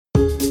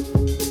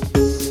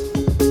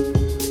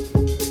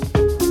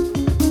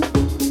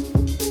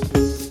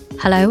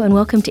Hello and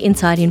welcome to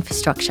Inside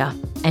Infrastructure,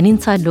 an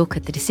inside look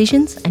at the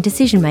decisions and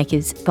decision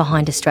makers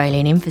behind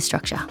Australian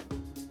infrastructure.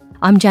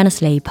 I'm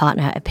Janice Lee,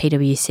 partner at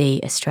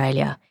PwC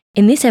Australia.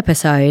 In this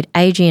episode,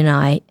 Adrian and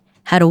I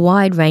had a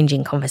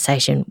wide-ranging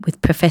conversation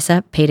with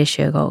Professor Peter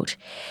Shergold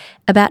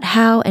about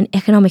how an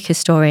economic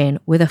historian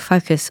with a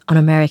focus on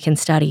American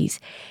studies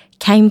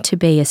came to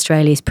be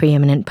Australia's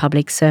preeminent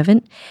public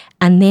servant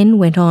and then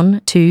went on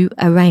to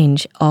a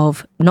range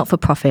of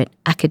not-for-profit,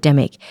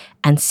 academic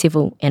and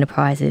civil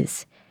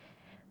enterprises.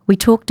 We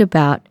talked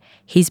about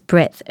his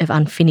breadth of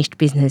unfinished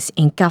business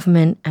in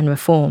government and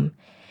reform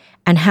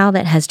and how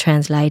that has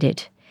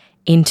translated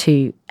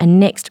into a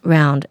next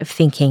round of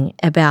thinking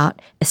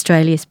about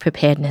Australia's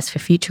preparedness for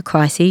future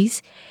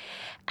crises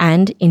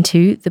and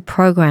into the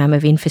program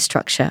of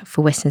infrastructure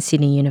for Western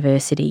Sydney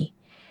University.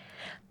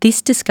 This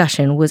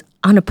discussion was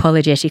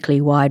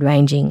unapologetically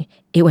wide-ranging.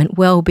 It went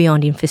well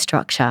beyond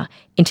infrastructure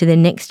into the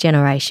next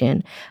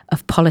generation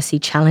of policy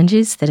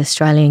challenges that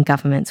Australian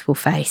governments will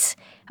face.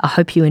 I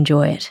hope you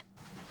enjoy it.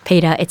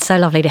 Peter, it's so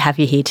lovely to have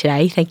you here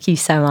today. Thank you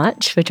so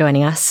much for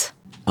joining us.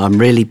 I'm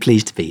really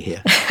pleased to be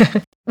here.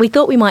 We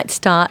thought we might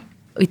start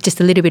with just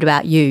a little bit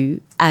about you.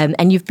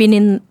 And you've been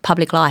in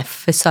public life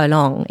for so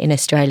long in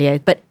Australia,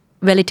 but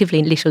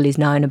relatively little is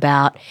known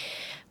about,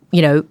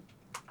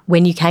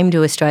 when you came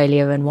to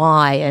Australia and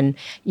why and,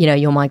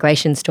 your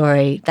migration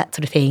story, that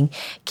sort of thing.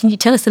 Can you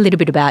tell us a little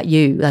bit about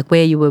you, like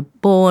where you were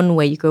born,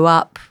 where you grew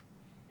up?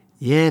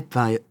 Yeah,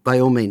 by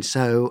all means.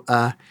 So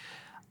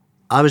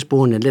I was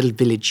born in a little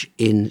village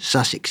in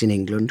Sussex in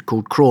England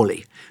called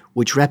Crawley,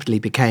 which rapidly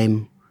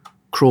became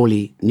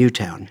Crawley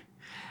Newtown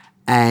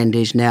and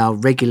is now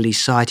regularly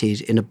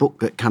cited in a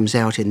book that comes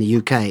out in the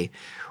UK,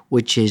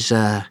 which is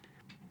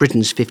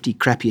Britain's 50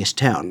 crappiest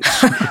towns.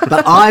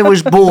 But I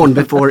was born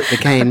before it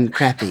became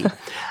crappy.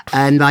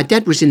 And my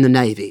dad was in the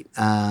Navy.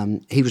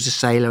 He was a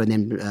sailor and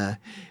then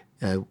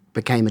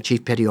became a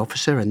chief petty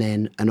officer and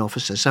then an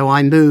officer. So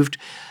I moved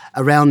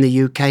around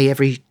the UK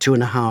every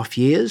 2.5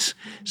 years.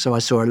 So I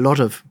saw a lot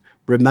of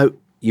remote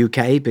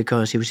UK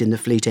because he was in the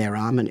Fleet Air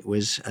Arm and it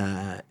was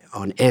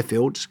on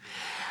airfields.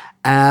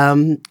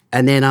 And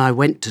then I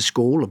went to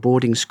school, a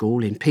boarding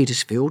school in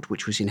Petersfield,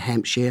 which was in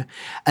Hampshire,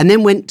 and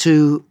then went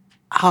to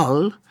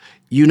Hull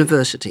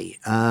University.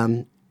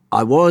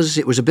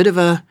 It was a bit of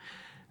a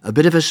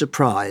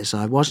surprise.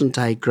 I wasn't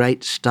a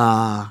great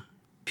star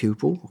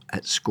pupil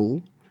at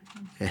school.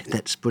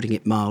 That's putting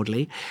it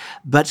mildly.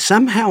 But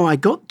somehow I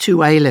got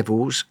to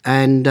A-levels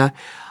and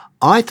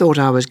I thought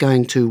I was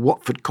going to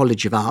Watford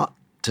College of Art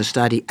to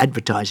study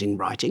advertising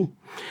writing.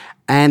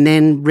 And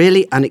then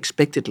really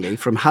unexpectedly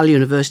from Hull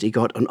University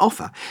got an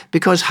offer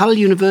because Hull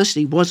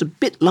University was a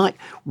bit like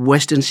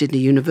Western Sydney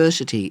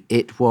University.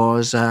 It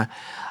was a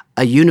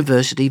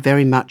university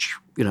very much,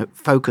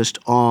 focused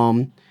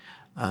on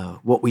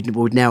what we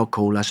would now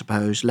call, I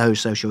suppose, low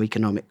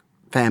socioeconomic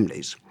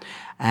families.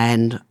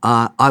 And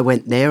I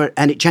went there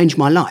and it changed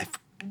my life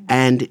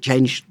and it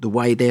changed the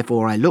way,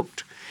 therefore, I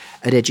looked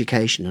at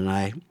education. And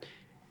I,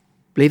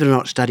 believe it or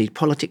not, studied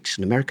politics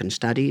and American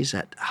studies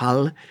at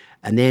Hull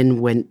and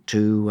then went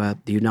to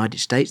the United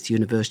States, the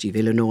University of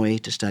Illinois,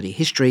 to study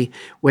history,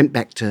 went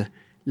back to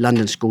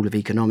London School of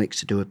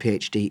Economics to do a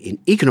PhD in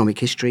economic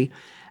history.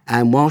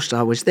 And whilst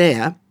I was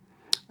there,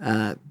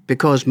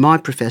 because my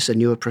professor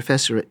knew a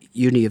professor at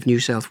Uni of New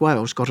South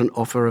Wales, got an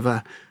offer of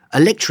a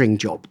lecturing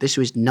job. This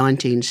was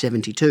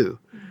 1972.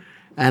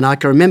 And I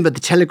can remember the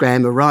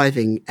telegram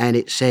arriving and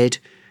it said,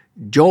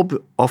 job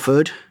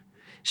offered,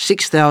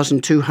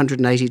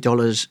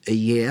 $6,280 a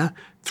year,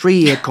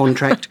 3-year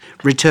contract,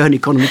 return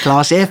economy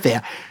class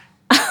airfare.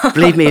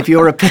 Believe me, if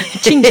you're on a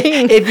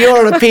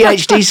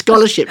PhD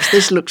scholarships,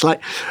 this looks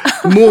like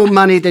more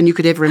money than you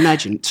could ever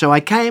imagine. So I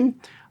came.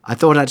 I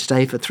thought I'd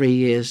stay for 3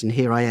 years, and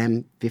here I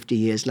am 50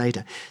 years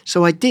later.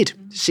 So I did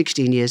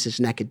 16 years as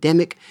an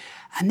academic.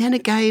 And then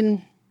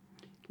again,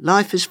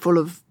 life is full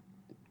of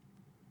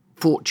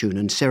fortune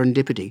and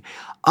serendipity.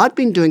 I'd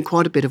been doing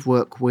quite a bit of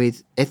work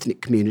with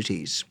ethnic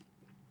communities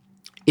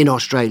in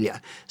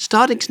Australia,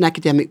 starting as an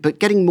academic, but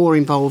getting more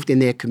involved in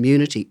their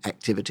community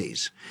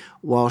activities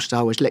whilst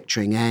I was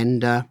lecturing.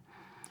 And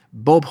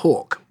Bob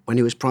Hawke, when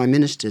he was Prime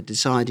Minister,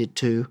 decided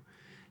to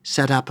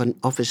set up an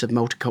Office of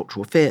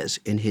Multicultural Affairs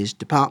in his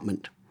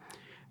department.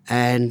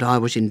 And I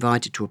was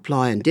invited to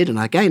apply and did. And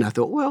again, I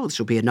thought, well, this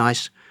will be a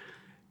nice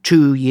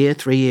 2-year,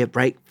 3-year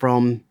break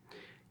from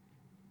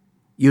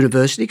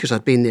university because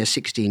I'd been there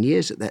 16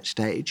 years at that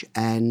stage.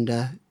 And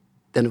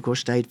then, of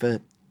course, stayed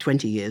for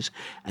 20 years.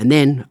 And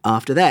then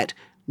after that,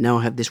 now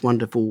I have this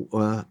wonderful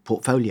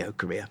portfolio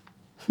career.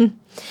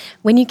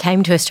 When you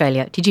came to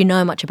Australia, did you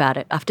know much about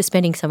it after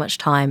spending so much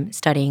time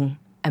studying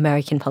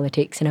American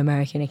politics and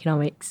American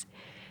economics?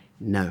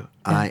 No,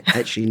 I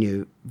actually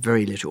knew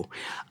very little.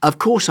 Of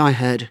course, I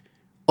had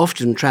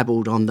often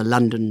travelled on the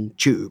London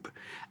Tube,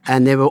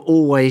 and there were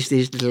always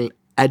these little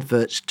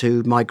adverts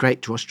to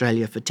migrate to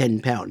Australia for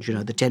 £10,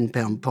 the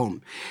 £10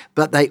 POM.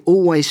 But they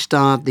always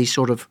starred these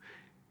sort of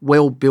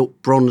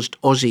well-built bronzed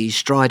Aussies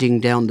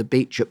striding down the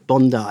beach at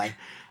Bondi.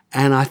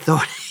 And I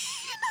thought,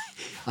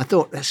 I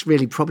thought, that's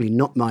really probably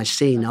not my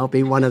scene. I'll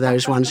be one of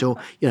those ones who'll,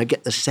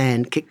 get the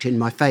sand kicked in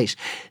my face.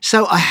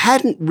 So I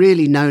hadn't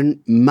really known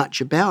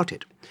much about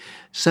it.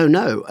 So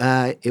no,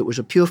 it was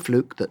a pure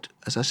fluke that,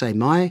 as I say,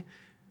 my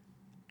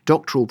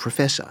doctoral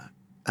professor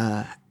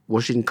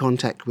was in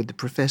contact with the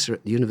professor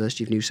at the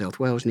University of New South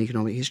Wales in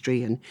economic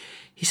history, and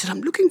he said,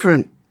 I'm looking for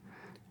an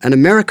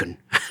American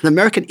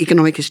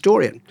economic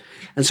historian.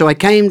 And so I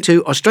came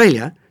to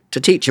Australia to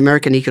teach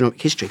American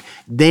economic history.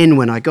 Then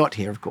when I got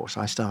here, of course,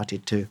 I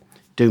started to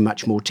do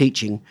much more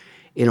teaching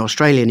in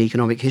Australian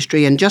economic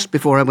history. And just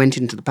before I went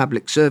into the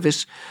public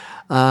service,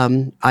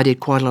 I did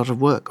quite a lot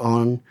of work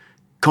on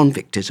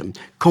convictism,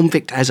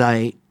 convict as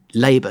a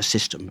labour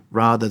system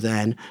rather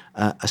than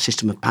a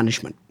system of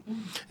punishment.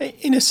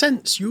 In a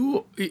sense,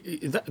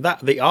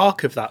 the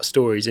arc of that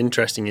story is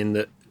interesting in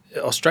that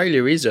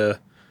Australia is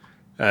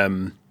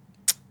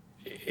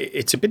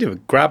it's a bit of a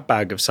grab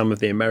bag of some of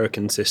the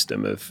American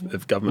system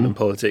of government and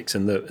politics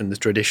and the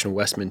traditional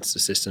Westminster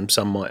system.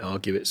 Some might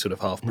argue it's sort of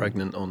half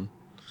pregnant on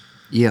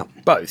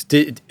both.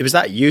 Was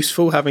that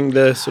useful, having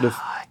the sort of...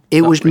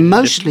 It was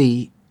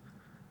mostly...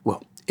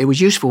 Well, it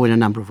was useful in a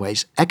number of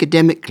ways.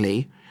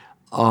 Academically,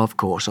 of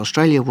course,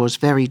 Australia was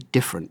very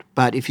different.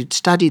 But if you'd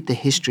studied the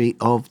history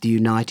of the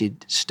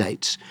United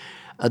States,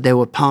 there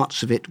were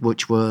parts of it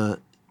which were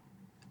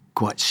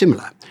quite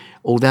similar.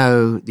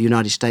 Although the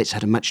United States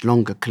had a much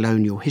longer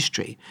colonial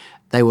history,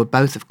 they were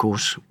both, of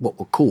course, what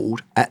were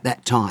called, at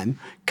that time,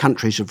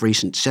 countries of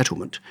recent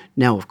settlement.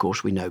 Now, of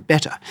course, we know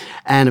better.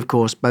 And, of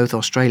course, both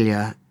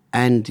Australia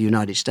and the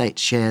United States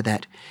share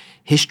that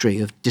history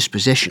of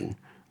dispossession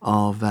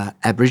of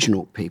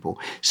Aboriginal people.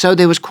 So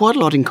there was quite a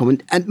lot in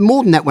common. And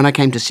more than that, when I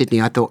came to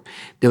Sydney, I thought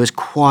there was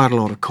quite a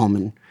lot of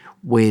common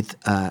with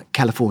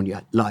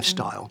California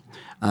lifestyle,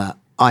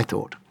 I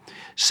thought.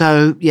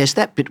 So, yes,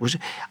 that bit was...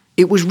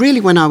 It was really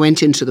when I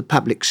went into the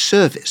public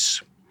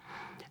service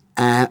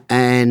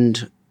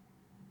and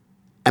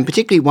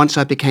particularly once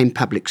I became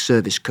public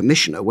service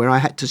commissioner, where I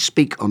had to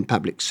speak on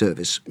public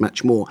service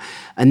much more.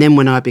 And then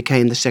when I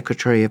became the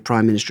Secretary of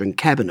Prime Minister and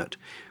Cabinet,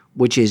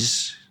 which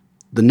is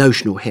the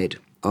notional head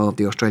of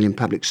the Australian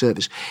Public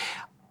Service,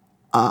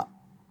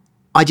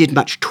 I did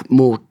much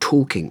more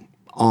talking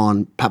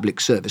on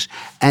public service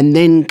and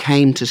then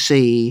came to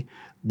see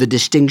the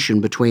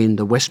distinction between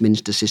the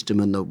Westminster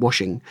system and the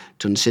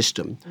Washington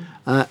system.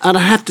 And I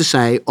have to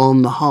say,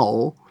 on the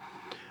whole,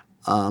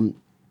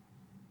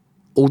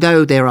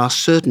 although there are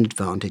certain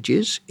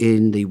advantages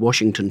in the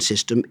Washington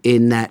system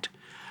in that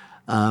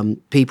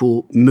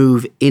people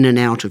move in and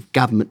out of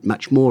government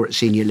much more at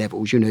senior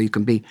levels. You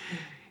can be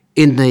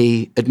in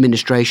the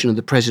administration of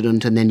the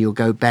president and then you'll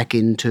go back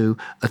into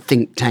a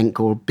think tank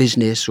or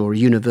business or a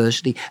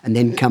university and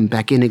then come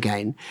back in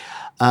again.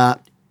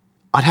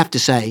 I'd have to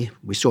say,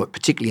 we saw it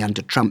particularly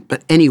under Trump,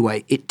 but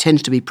anyway, it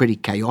tends to be pretty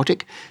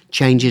chaotic,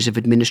 changes of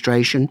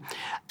administration,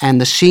 and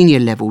the senior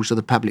levels of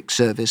the public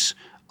service,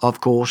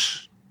 of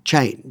course,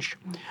 change.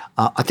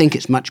 I think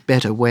it's much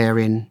better where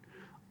in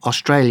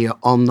Australia,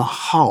 on the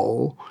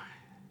whole,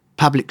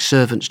 public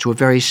servants to a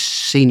very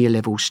senior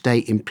level stay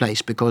in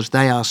place because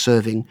they are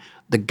serving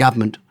the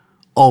government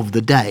of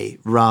the day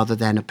rather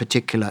than a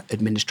particular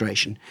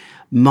administration.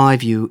 My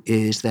view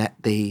is that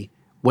the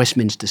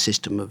Westminster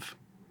system of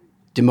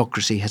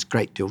democracy has a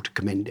great deal to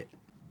commend it.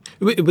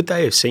 Would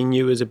they have seen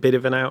you as a bit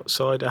of an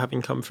outsider,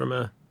 having come from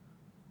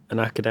an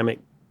academic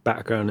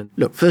background?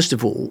 Look, first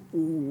of all,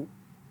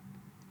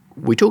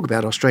 we talk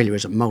about Australia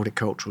as a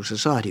multicultural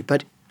society,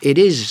 but it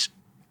is,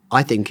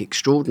 I think,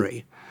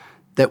 extraordinary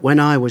that when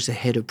I was the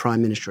head of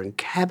Prime Minister and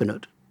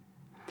Cabinet,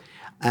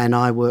 and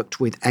I worked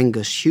with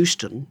Angus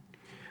Houston,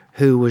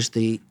 who was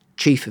the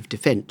Chief of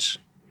Defence,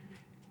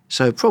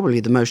 so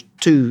probably the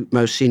two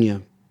most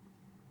senior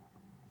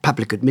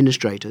public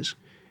administrators,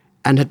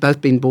 and had both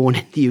been born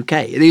in the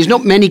UK. There's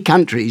not many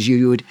countries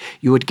you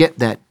would get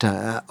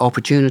that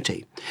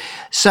opportunity.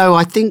 So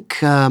I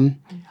think,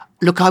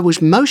 I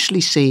was mostly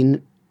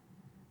seen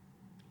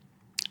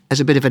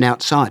as a bit of an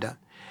outsider,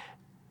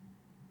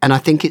 and I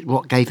think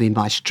what gave me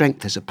my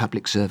strength as a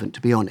public servant,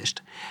 to be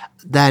honest,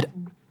 that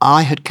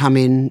I had come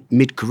in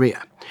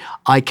mid-career.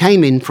 I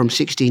came in from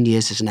 16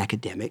 years as an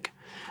academic.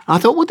 I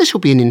thought, well, this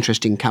will be an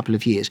interesting couple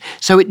of years.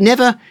 So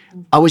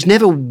I was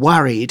never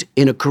worried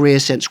in a career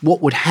sense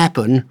what would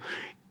happen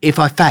if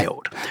I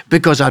failed,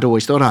 because I'd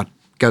always thought I'd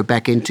go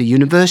back into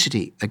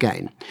university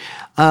again.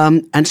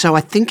 And so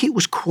I think it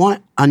was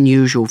quite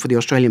unusual for the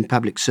Australian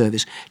Public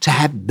Service to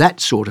have that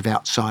sort of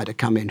outsider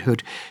come in,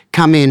 who'd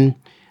come in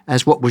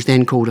as what was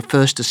then called a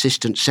First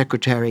Assistant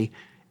Secretary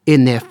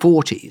in their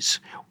 40s,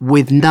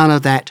 with none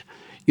of that.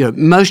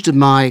 Most of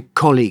my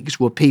colleagues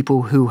were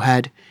people who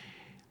had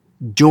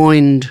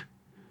joined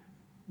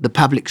the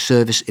public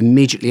service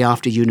immediately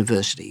after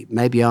university,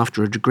 maybe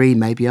after a degree,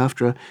 maybe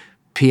after a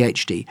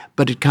PhD,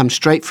 but had come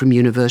straight from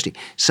university.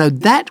 So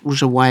that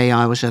was a way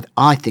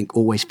I think,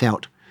 always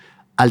felt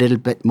a little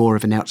bit more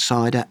of an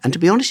outsider. And to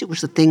be honest, it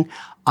was the thing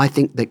I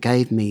think that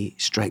gave me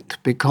strength,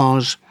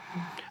 because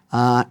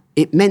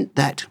it meant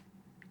that,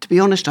 to be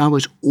honest, I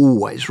was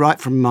always,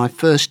 right from my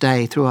first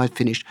day through I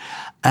finished,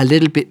 a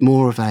little bit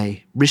more of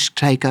a risk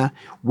taker,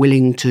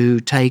 willing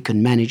to take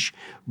and manage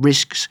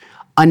risks.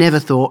 I never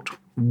thought,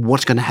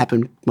 what's going to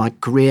happen with my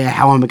career?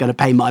 How am I going to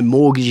pay my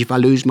mortgage if I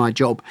lose my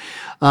job?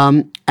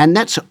 And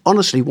that's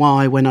honestly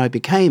why when I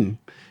became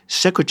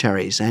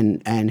secretaries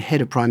and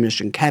head of Prime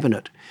Minister and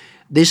Cabinet,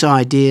 this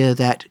idea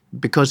that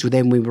because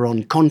then we were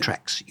on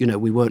contracts,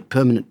 we weren't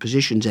permanent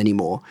positions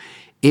anymore,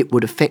 it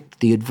would affect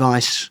the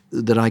advice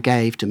that I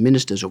gave to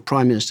ministers or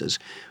prime ministers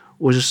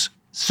was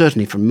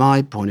certainly from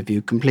my point of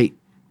view complete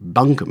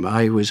bunkum.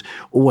 I was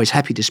always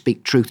happy to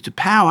speak truth to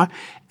power,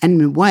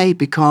 and in a way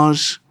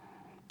because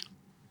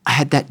I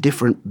had that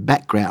different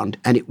background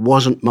and it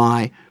wasn't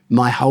my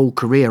whole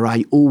career.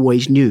 I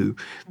always knew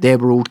there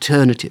were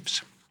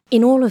alternatives.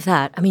 In all of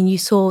that, I mean, you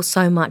saw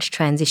so much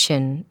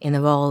transition in the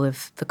role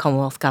of the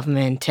Commonwealth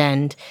Government,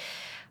 and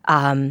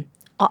I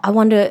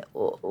wonder,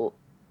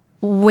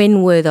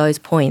 when were those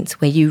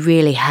points where you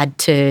really had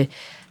to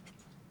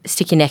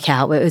stick your neck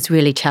out, where it was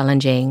really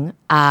challenging?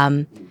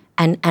 And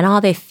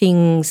are there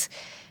things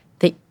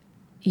that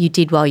you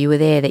did while you were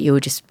there that you were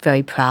just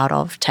very proud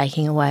of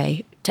taking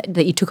away,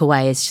 that you took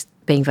away as just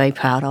being very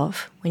proud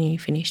of when you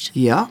finished?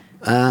 Yeah,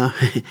 and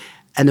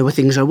there were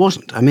things I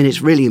wasn't. I mean,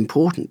 it's really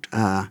important,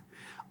 I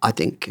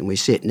think, and we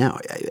see it now,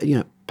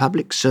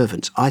 public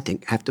servants, I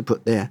think, have to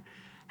put their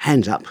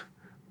hands up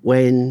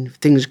when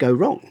things go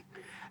wrong.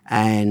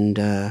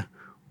 And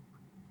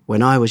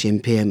when I was in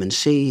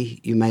PM&C,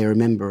 you may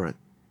remember a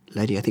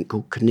lady, I think,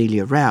 called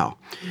Cornelia Rao,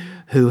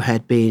 who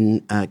had been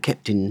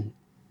kept in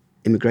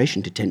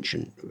immigration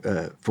detention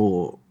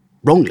for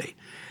wrongly.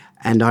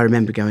 And I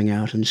remember going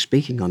out and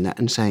speaking on that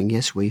and saying,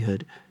 yes, we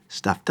had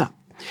stuffed up.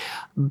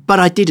 But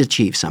I did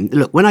achieve something.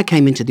 Look, when I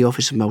came into the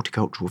Office of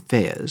Multicultural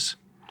Affairs,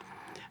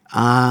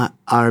 I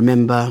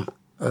remember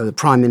the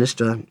Prime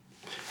Minister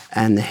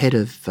and the head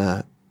of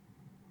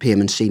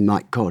PM&C,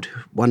 Mike Codd,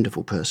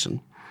 wonderful person,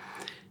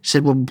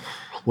 said, well,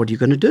 what are you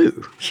going to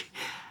do?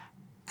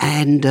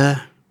 And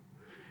I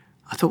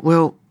thought,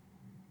 well,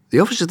 the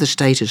Office of the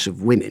Status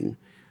of Women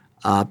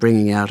are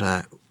bringing out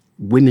a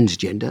women's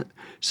agenda.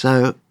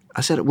 So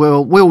I said,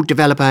 well, we'll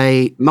develop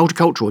a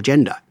multicultural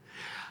agenda.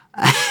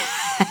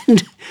 And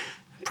the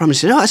Prime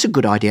Minister said, oh, that's a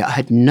good idea. I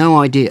had no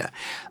idea.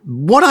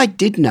 What I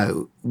did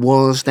know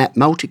was that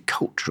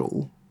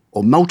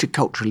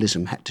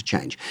multiculturalism had to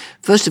change.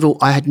 First of all,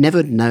 I had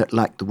never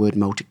liked the word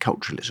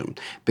multiculturalism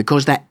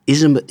because that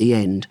ism at the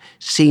end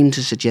seemed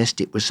to suggest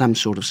it was some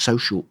sort of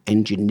social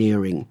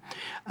engineering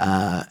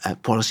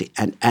policy.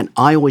 And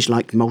I always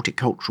liked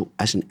multicultural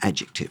as an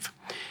adjective.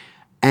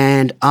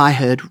 And I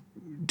had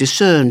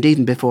discerned,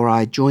 even before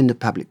I joined the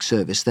public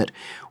service, that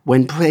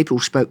when people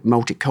spoke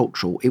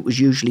multicultural, it was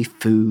usually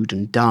food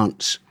and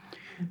dance.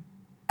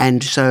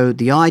 And so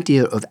the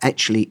idea of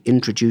actually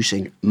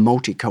introducing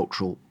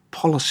multicultural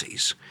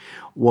policies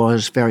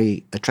was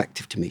very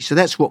attractive to me. So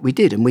that's what we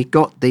did. And we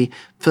got the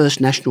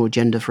first national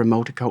agenda for a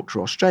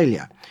multicultural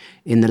Australia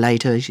in the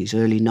late 80s,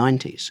 early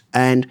 90s.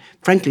 And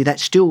frankly, that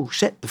still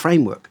set the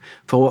framework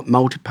for what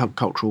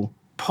multicultural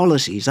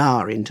policies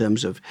are in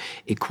terms of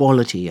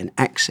equality and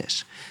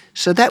access.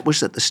 So that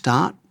was at the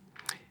start.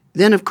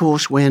 Then, of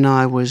course, when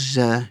I was,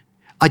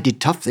 I did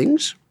tough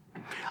things.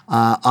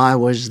 I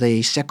was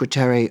the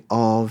Secretary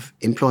of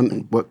Employment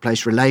and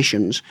Workplace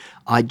Relations.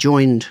 I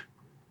joined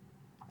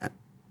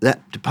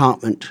that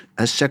department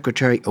as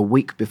secretary a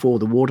week before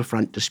the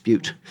waterfront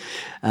dispute.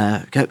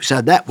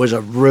 So that was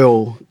a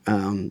real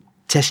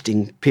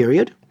testing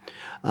period.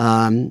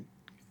 And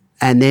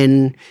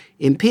then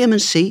in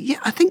PM&C,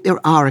 I think there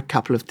are a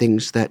couple of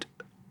things that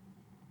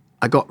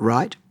I got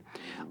right.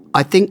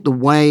 I think the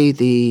way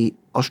the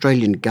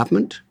Australian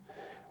government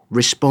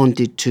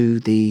responded to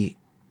the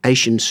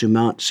Asian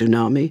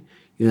tsunami,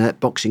 that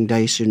Boxing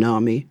Day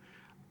tsunami,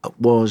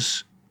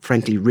 was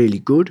frankly really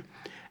good.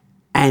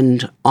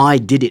 And I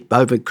did it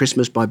over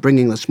Christmas by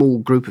bringing a small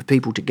group of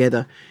people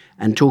together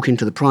and talking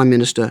to the Prime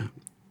Minister,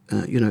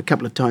 a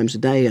couple of times a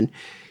day. And,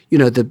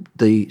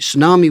 the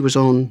tsunami was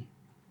on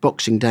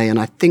Boxing Day, and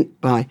I think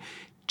by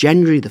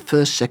January the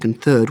 1st, 2nd,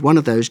 3rd, one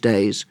of those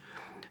days,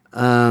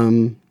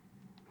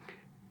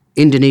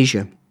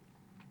 Indonesia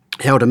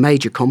held a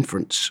major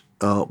conference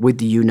with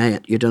the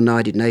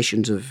United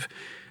Nations of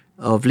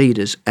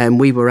leaders, and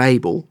we were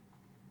able,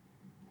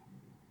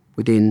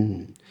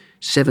 within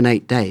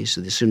 7-8 days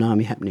of the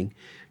tsunami happening,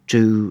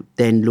 to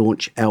then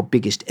launch our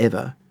biggest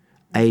ever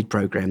aid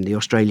program, the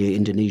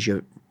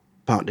Australia-Indonesia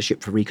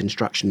Partnership for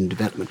Reconstruction and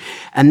Development.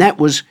 And that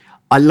was,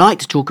 I like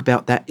to talk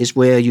about that, is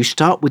where you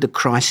start with a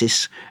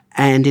crisis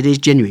and it is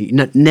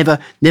genuine.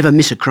 Never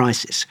miss a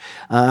crisis.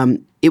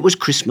 It was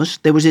Christmas.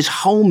 There was this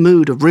whole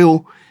mood of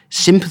real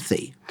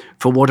sympathy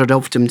for what I'd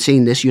often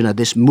seen this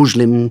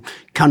Muslim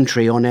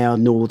country on our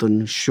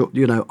northern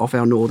off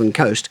our northern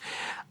coast.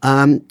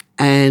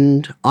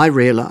 And I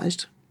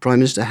realised, Prime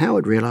Minister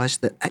Howard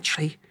realised, that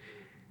actually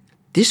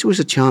this was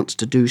a chance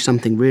to do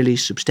something really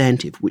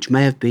substantive, which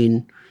may have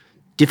been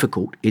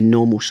difficult in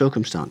normal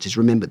circumstances.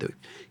 Remember, the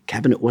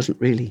cabinet wasn't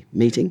really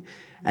meeting,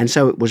 and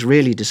so it was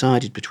really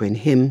decided between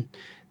him,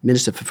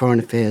 Minister for Foreign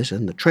Affairs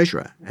and the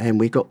Treasurer, and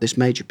we got this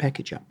major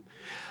package up.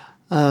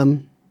 I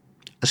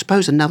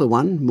suppose another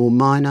one, more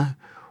minor,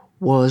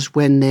 was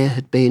when there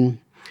had been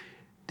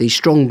these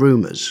strong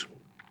rumours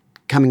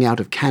coming out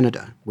of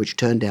Canada, which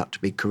turned out to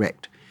be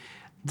correct,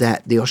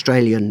 that the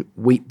Australian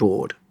Wheat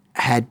Board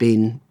had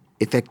been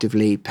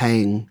effectively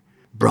paying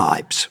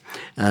bribes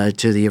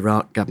to the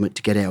Iraq government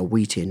to get our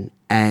wheat in.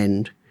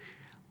 And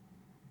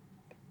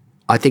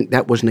I think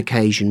that was an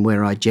occasion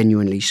where I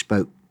genuinely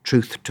spoke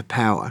truth to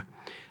power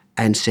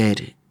and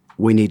said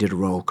we needed a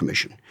Royal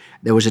Commission.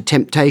 There was a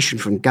temptation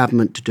from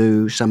government to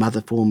do some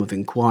other form of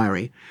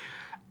inquiry,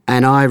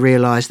 and I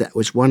realised that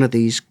was one of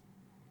these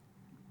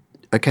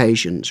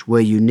occasions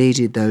where you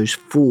needed those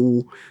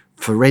full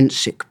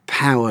forensic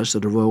powers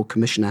that a Royal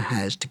Commissioner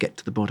has to get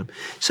to the bottom.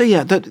 So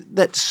yeah,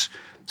 that's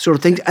sort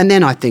of thing. And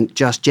then I think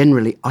just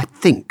generally, I'd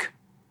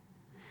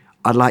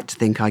like to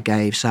think I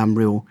gave some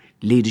real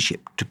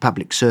leadership to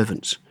public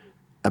servants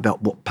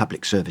about what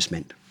public service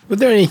meant. Were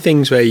there any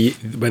things where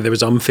there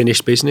was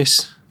unfinished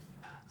business?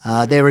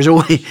 There is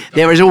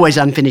always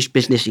unfinished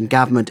business in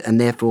government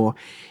and therefore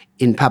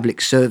in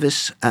public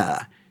service.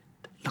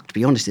 Look, to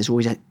be honest, there's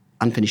always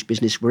unfinished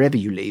business wherever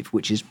you leave,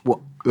 which is what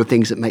the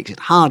things that makes it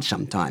hard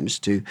sometimes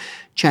to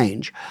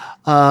change.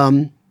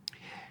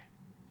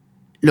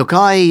 Look,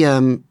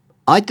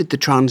 I did the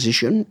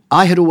transition.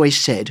 I had always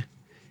said,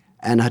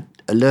 and had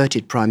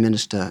alerted Prime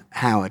Minister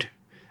Howard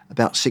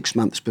about 6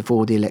 months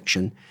before the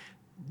election,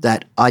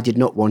 that I did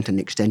not want an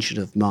extension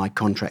of my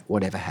contract,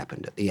 whatever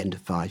happened at the end of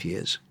 5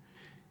 years.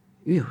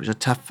 It was a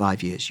tough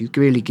 5 years. You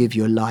really give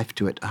your life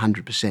to it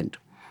 100%.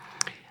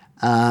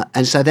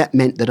 And so that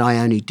meant that I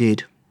only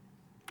did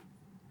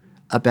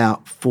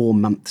about 4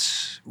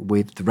 months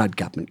with the Rudd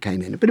government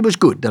came in. But it was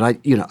good that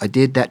I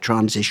did that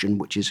transition,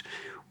 which is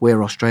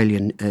where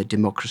Australian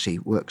democracy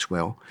works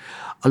well.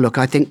 Look,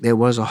 I think there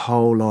was a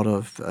whole lot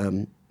of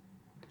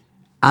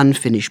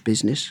unfinished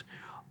business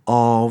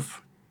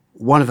of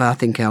one of, I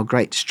think, our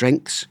great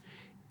strengths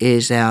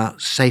is our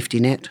safety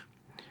net,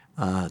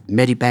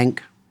 Medibank,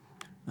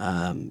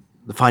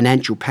 the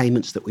financial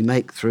payments that we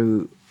make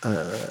through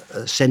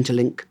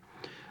Centrelink.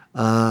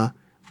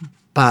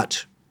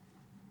 But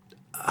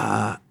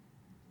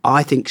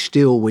I think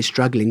still we're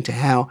struggling to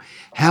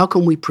how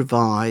can we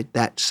provide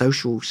that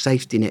social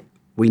safety net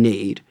we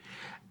need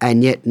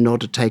and yet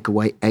not to take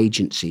away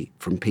agency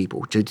from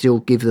people, to still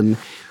give them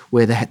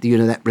where they have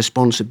that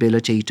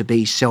responsibility to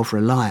be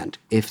self-reliant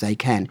if they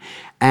can.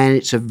 And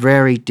it's a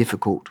very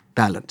difficult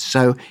balance.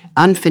 So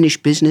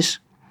unfinished business,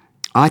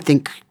 I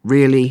think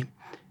really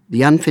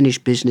the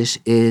unfinished business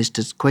is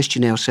to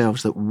question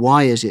ourselves that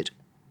why is it,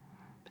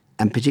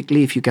 and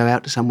particularly if you go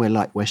out to somewhere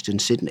like Western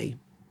Sydney,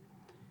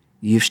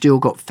 you've still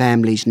got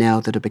families now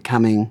that are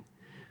becoming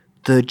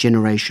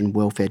third-generation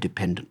welfare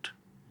dependent.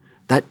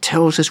 That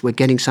tells us we're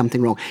getting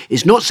something wrong.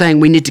 It's not saying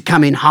we need to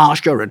come in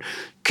harsher and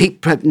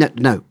keep...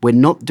 No, we're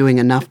not doing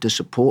enough to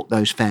support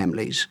those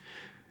families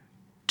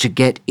to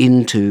get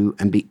into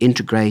and be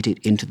integrated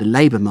into the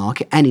labour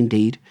market and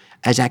indeed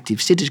as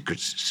active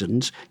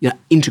citizens,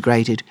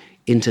 integrated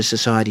into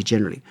society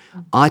generally.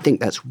 I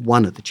think that's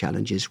one of the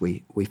challenges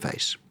we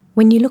face.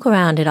 When you look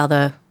around at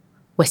other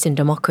Western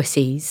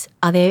democracies,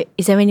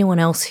 is there anyone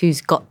else who's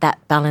got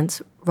that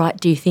balance right,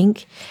 do you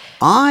think?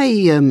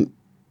 I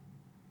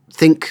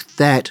think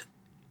that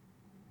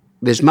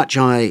there's much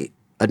I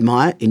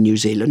admire in New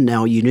Zealand.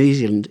 Now, New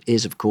Zealand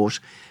is, of course,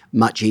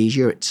 much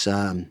easier. It's,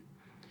 a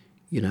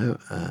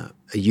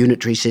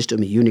unitary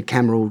system, a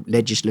unicameral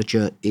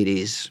legislature. It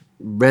is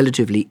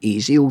relatively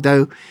easy,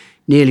 although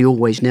nearly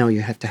always now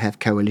you have to have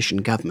coalition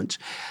governments.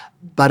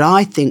 But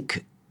I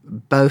think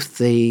both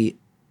the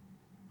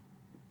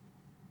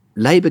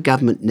Labour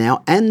government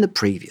now and the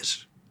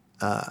previous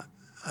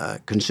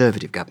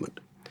Conservative government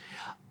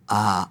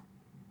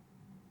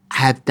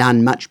have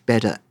done much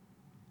better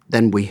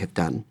than we have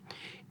done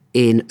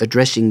in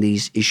addressing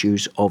these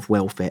issues of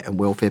welfare and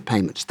welfare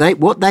payments.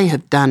 What they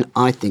have done,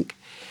 I think,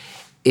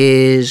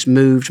 is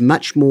moved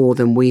much more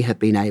than we have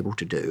been able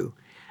to do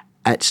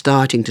at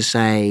starting to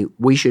say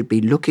we should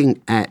be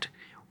looking at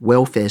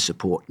welfare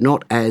support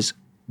not as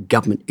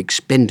government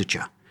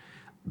expenditure,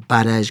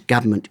 but as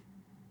government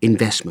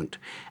investment.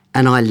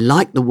 And I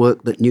like the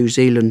work that New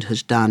Zealand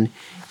has done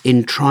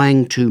in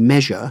trying to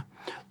measure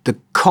the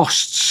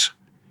costs,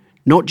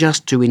 not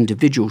just to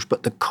individuals,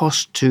 but the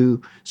cost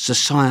to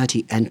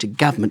society and to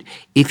government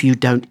if you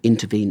don't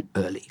intervene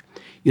early.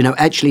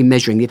 Actually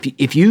measuring,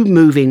 if you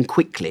move in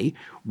quickly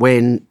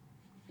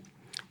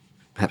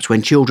perhaps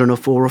when children are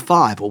 4 or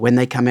 5 or when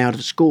they come out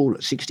of school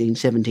at 16,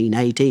 17,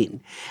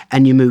 18,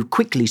 and you move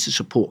quickly to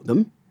support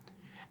them,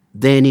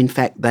 then in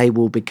fact they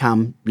will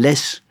become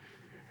less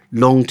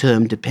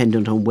long-term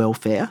dependent on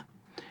welfare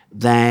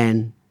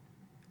than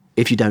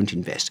if you don't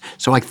invest.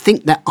 So I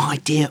think that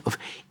idea of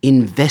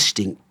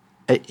investing,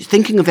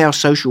 thinking of our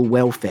social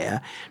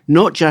welfare,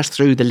 not just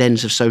through the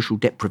lens of social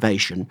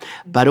deprivation,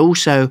 but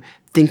also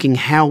thinking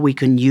how we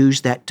can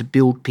use that to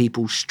build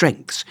people's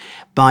strengths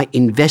by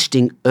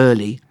investing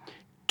early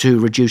to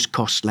reduce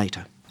costs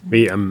later.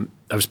 We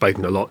I've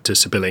spoken a lot to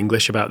Sibylle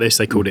English about this.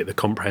 They called it the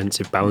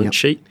comprehensive balance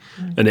sheet,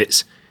 and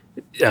it's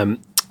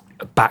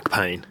back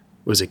pain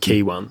was a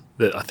key one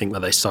that I think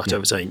where they started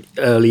over saying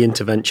early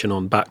intervention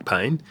on back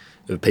pain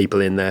of people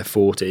in their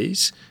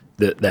 40s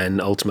that then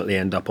ultimately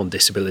end up on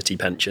disability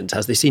pensions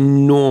has this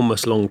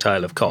enormous long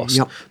tail of costs,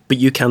 but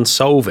you can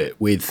solve it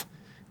with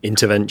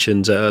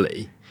interventions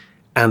early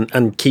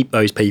and keep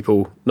those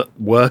people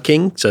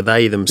working so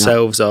they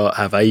themselves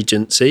have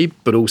agency,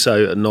 but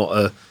also are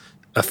not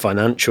a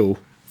financial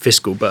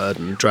fiscal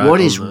burden.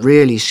 What is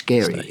really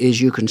scary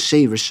is you can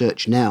see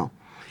research now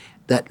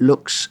that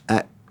looks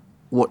at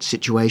what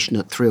situation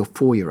that 3 or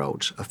 4 year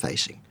olds are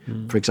facing.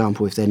 For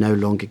example, if they're no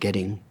longer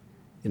getting,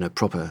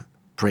 proper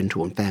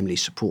parental and family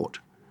support.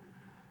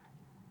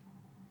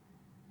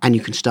 And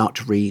you can start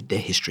to read their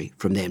history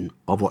from them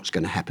of what's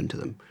going to happen to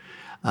them.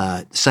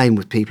 Same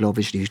with people,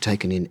 obviously, who've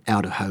taken in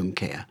out-of-home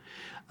care.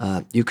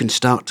 You can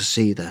start to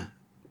see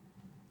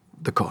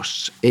the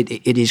costs.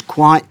 It is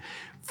quite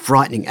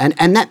frightening.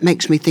 And that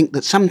makes me think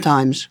that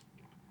sometimes,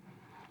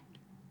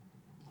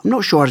 I'm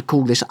not sure I'd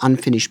call this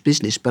unfinished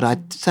business, but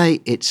I'd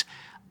say it's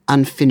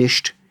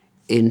unfinished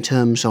in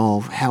terms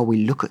of how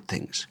we look at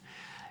things.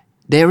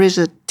 There is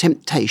a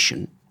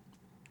temptation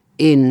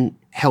in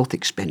health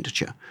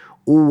expenditure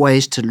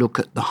always to look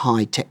at the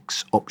high-tech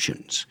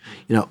options,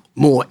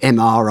 more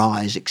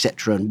MRIs,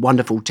 etc., and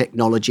wonderful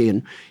technology.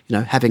 And,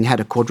 having had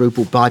a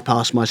quadruple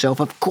bypass myself,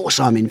 of course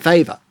I'm in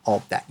favour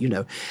of that,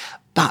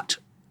 But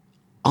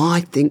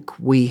I think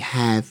we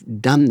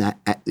have done that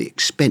at the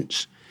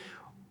expense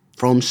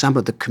from some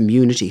of the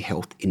community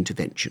health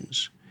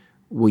interventions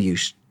we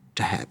used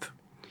to have.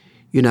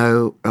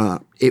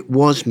 It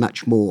was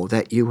much more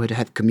that you would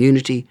have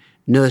community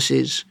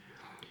nurses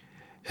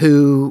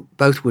who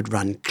both would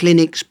run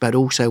clinics but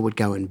also would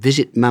go and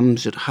visit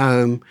mums at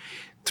home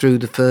through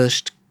the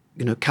first,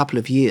 couple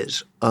of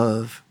years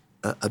of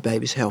a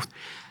baby's health.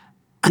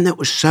 And that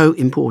was so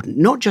important,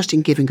 not just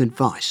in giving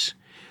advice,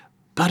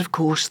 but of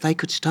course they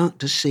could start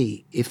to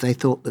see if they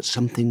thought that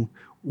something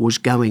was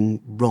going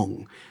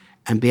wrong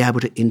and be able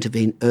to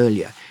intervene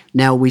earlier.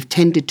 Now, we've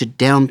tended to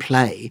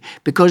downplay,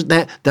 because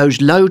those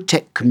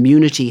low-tech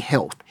community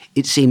health,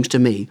 it seems to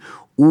me,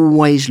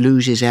 always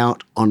loses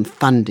out on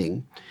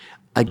funding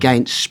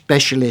against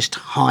specialist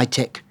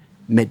high-tech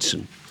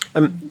medicine.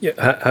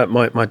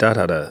 My dad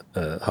had a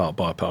heart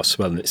bypass as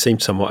well, and it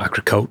seemed somewhat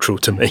agricultural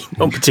to me,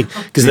 not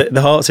particularly, because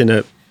the heart's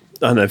in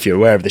I don't know if you're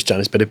aware of this,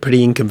 Janice, but a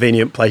pretty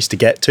inconvenient place to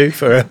get to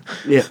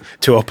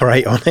to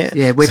operate on it.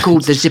 Yeah, we're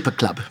called the Zipper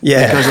Club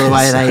because of the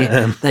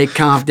way they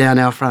carve down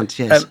our fronts,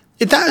 yes.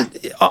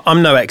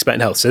 I'm no expert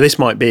in health, so this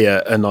might be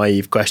a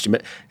naive question,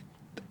 but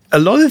a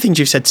lot of the things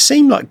you've said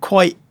seem like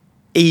quite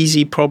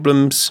easy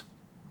problems.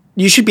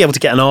 You should be able to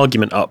get an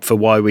argument up for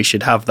why we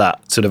should have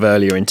that sort of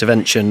earlier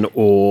intervention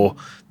or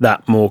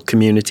that more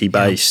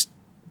community-based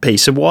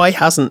piece. So why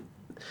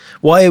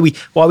are we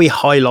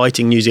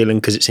highlighting New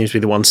Zealand because it seems to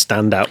be the one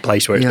standout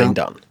place where it's been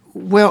done?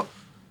 Well,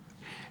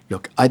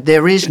 look,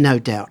 there is no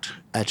doubt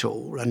at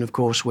all, and of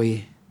course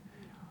we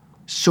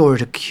saw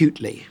it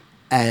acutely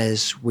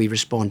as we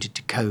responded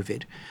to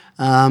COVID,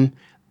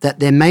 that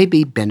there may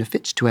be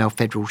benefits to our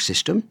federal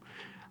system,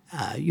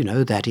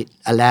 that it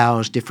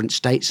allows different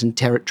states and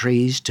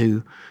territories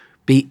to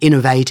be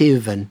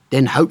innovative and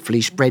then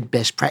hopefully spread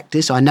best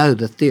practice. I know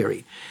the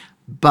theory.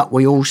 But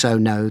we also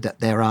know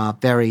that there are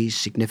very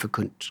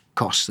significant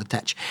costs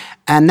attached.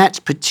 And that's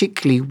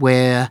particularly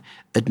where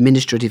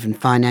administrative and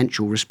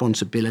financial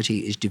responsibility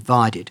is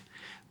divided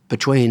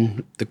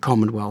between the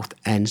Commonwealth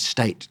and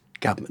state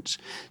governments.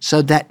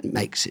 So that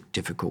makes it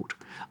difficult.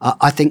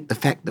 I think the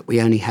fact that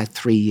we only have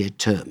 3-year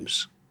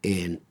terms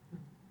in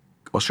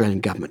Australian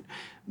government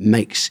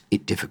makes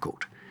it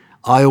difficult.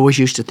 I always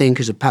used to think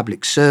as a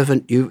public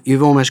servant,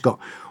 you've almost got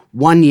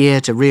 1 year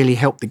to really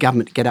help the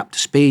government to get up to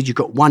speed. You've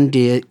got 1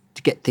 year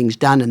to get things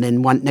done, and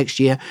then next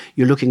year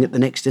you're looking at the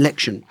next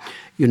election.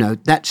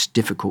 That's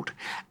difficult.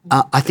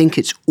 I think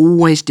it's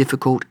always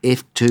difficult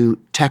to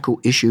tackle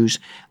issues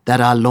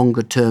that are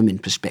longer term in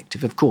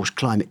perspective. Of course,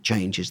 climate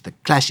change is the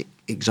classic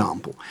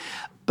example.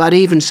 But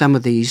even some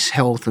of these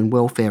health and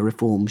welfare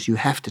reforms, you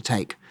have to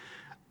take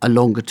a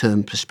longer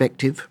term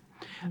perspective.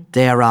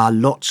 There are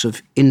lots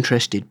of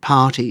interested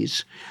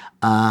parties.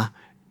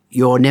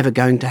 You're never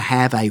going to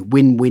have a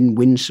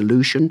win-win-win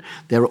solution.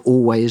 There are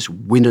always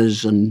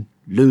winners and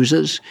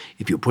losers.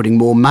 If you're putting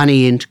more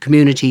money into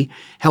community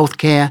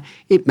healthcare,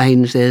 it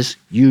means there's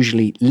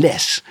usually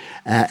less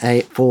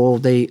for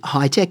the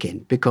high-tech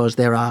end because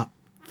there are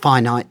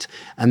finite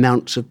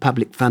amounts of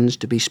public funds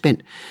to be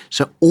spent.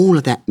 So all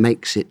of that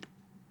makes it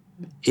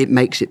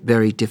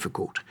very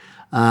difficult.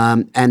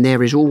 And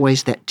there is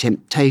always that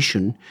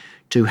temptation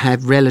to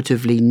have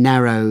relatively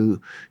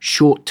narrow,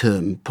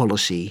 short-term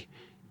policy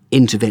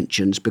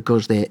interventions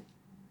because they're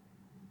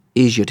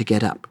easier to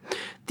get up.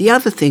 The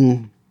other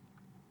thing,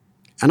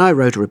 and I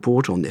wrote a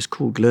report on this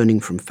called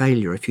Learning from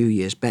Failure a few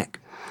years back,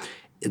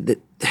 that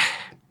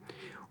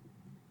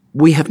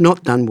we have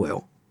not done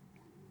well,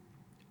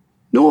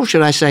 nor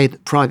should I say that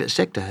the private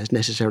sector has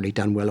necessarily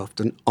done well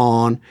often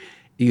on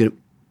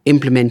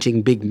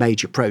implementing big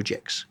major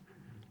projects.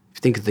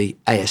 Think of the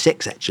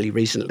ASX actually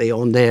recently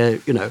on their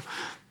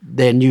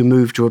new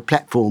move to a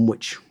platform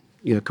which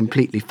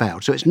completely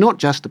failed. So it's not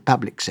just the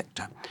public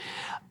sector,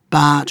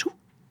 but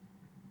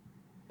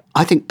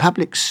I think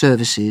public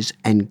services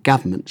and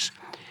governments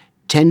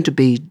tend to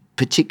be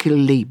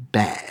particularly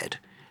bad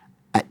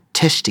at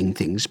testing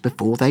things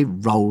before they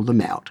roll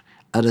them out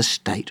at a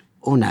state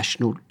or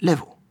national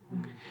level.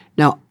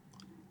 Now,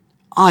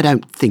 I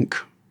don't think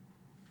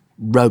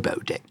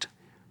Robodebt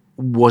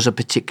was a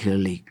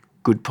particularly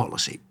good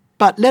policy.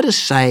 But let us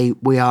say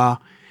we are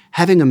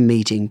having a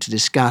meeting to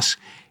discuss,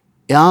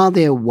 are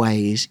there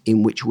ways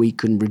in which we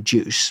can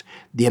reduce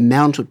the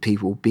amount of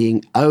people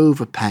being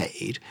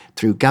overpaid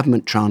through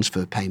government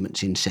transfer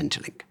payments in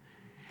Centrelink?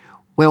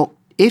 Well,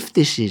 if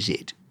this is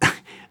it,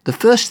 the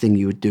first thing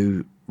you would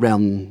do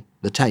round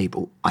the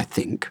table, I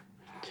think,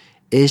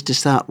 is to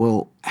start,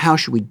 well, how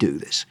should we do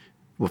this?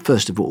 Well,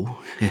 first of all,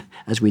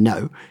 as we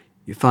know,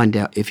 you find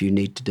out if you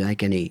need to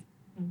make any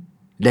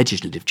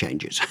legislative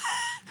changes,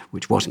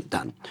 which wasn't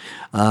done.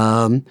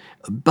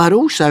 But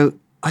also,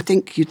 I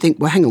think you think,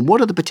 well, hang on, what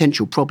are the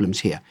potential problems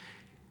here?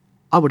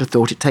 I would have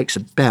thought it takes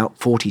about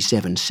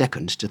 47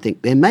 seconds to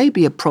think there may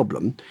be a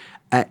problem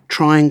at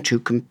trying to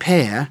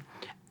compare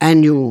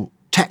annual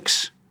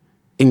tax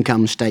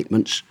income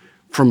statements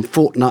from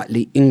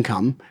fortnightly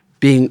income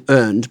being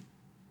earned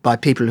by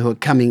people who are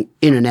coming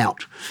in and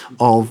out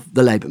of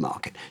the labour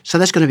market. So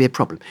that's going to be a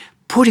problem.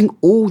 Putting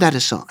all that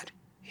aside,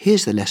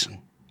 here's the lesson.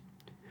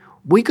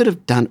 We could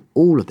have done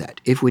all of that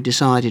if we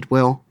decided,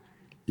 well,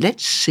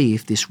 let's see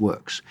if this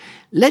works.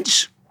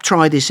 Let's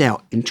try this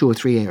out in 2 or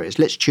 3 areas.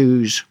 Let's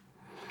choose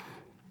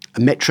a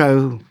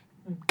metro,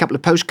 a couple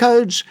of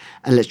postcodes,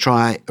 and let's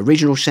try a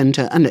regional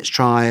centre, and let's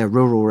try a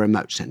rural or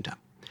remote centre.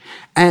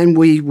 And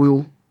we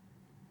will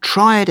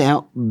try it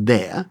out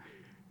there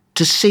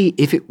to see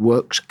if it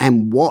works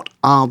and what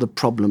are the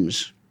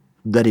problems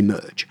that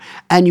emerge.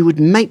 And you would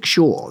make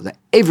sure that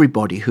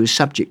everybody who's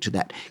subject to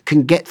that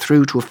can get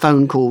through to a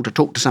phone call to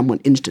talk to someone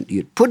instantly.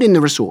 You'd put in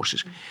the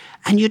resources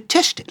and you'd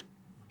test it.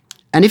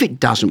 And if it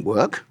doesn't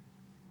work,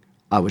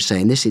 I would say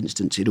in this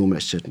instance it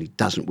almost certainly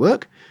doesn't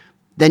work,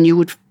 then you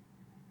would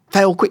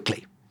fail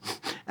quickly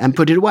and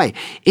put it away.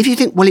 If you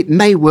think, well, it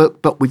may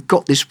work, but we've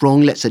got this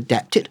wrong, let's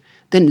adapt it,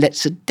 then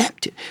let's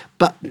adapt it.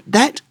 But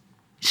that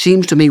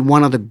seems to me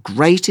one of the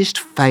greatest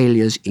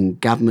failures in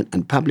government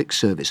and public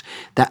service,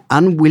 that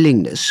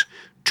unwillingness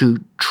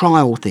to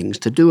trial things,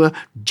 to do a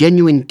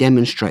genuine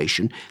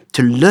demonstration,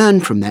 to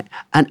learn from that,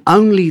 and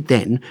only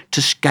then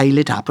to scale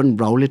it up and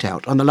roll it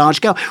out on a large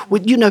scale.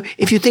 Well,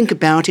 if you think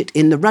about it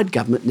in the Rudd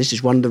government, and this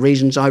is one of the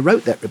reasons I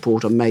wrote that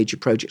report on major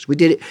projects, we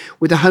did it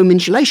with a home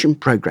insulation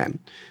programme.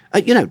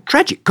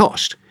 Tragic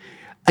cost.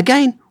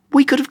 Again,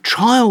 we could have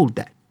trialled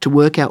that to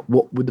work out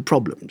what were the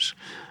problems.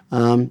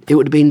 It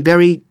would have been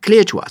very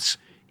clear to us,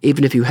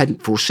 even if you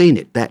hadn't foreseen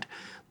it, that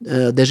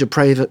there's a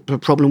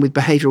problem with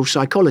behavioural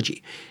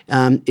psychology.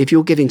 If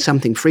you're giving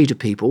something free to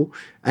people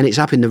and it's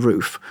up in the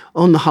roof,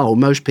 on the whole,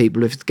 most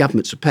people, if the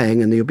governments are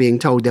paying and you're being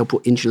told they'll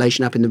put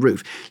insulation up in the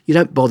roof, you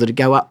don't bother to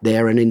go up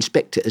there and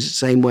inspect it as the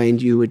same way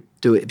you would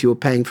do it if you were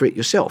paying for it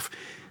yourself.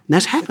 And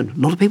that's happened. A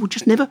lot of people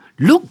just never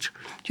looked.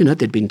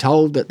 They'd been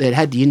told that they'd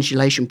had the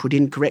insulation put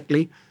in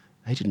correctly.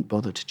 They didn't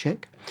bother to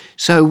check.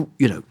 So,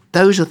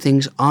 those are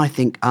things I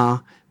think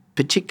are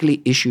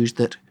particularly issues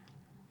that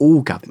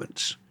all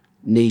governments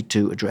need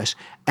to address.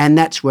 And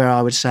that's where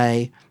I would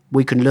say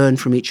we can learn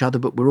from each other,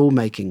 but we're all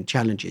making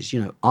challenges.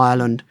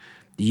 Ireland,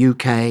 the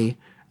UK,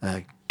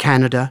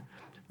 Canada,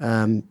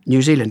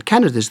 New Zealand.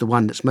 Canada's the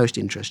one that's most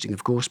interesting,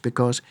 of course,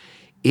 because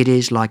it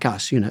is, like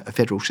us, a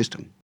federal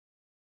system.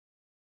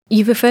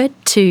 You've referred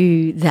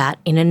to that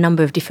in a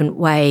number of different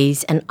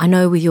ways, and I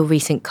know with your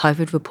recent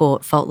COVID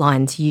report, Fault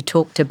Lines, you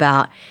talked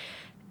about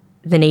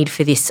the need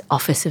for this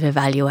Office of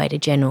Evaluator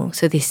General,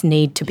 so this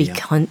need to be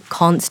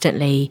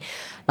constantly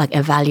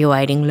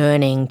evaluating,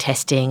 learning,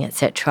 testing,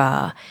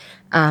 etc.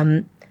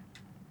 Why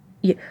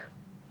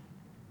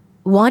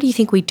do you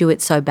think we do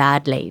it so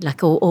badly?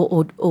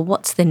 Or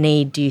what's the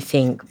need, do you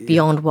think,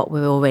 beyond what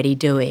we're already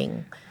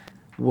doing?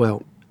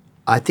 Well,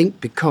 I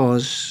think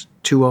because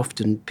too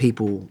often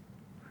people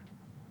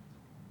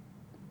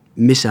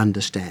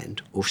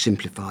misunderstand or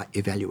simplify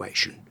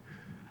evaluation.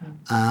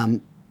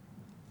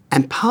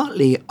 And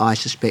partly, I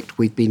suspect,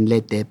 we've been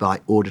led there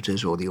by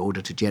auditors or the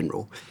Auditor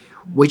General,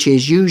 which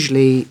is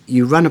usually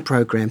you run a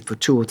program for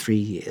 2 or 3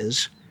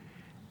 years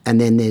and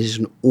then there's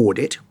an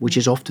audit, which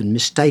is often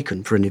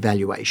mistaken for an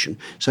evaluation.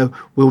 So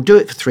we'll do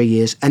it for 3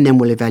 years and then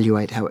we'll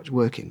evaluate how it's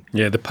working.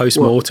 Yeah, the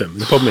post-mortem.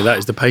 The problem with that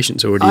is the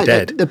patient's already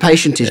dead. The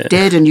patient is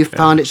dead and you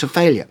find it's a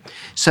failure.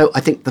 So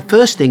I think the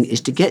first thing is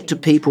to get to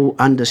people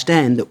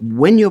understand that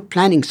when you're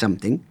planning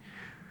something,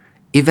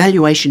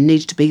 evaluation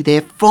needs to be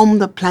there from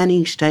the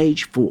planning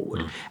stage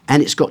forward,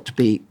 and it's got to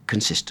be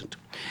consistent.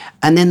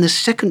 And then the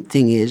second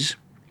thing is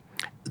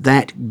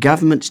that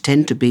governments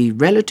tend to be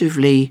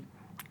relatively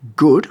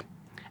good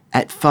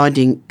at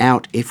finding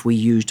out if we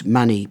used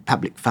money,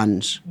 public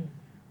funds,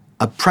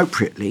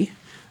 appropriately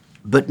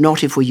but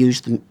not if we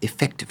use them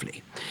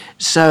effectively.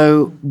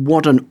 So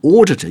what an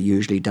auditor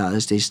usually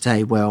does is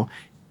say, well,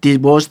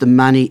 was the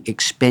money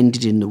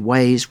expended in the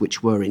ways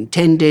which were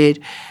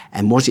intended,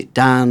 and was it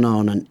done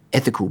on an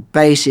ethical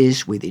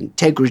basis with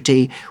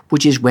integrity,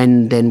 which is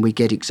when then we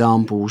get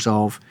examples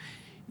of,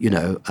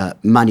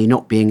 money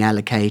not being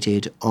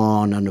allocated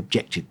on an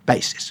objective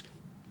basis.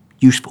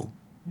 Useful,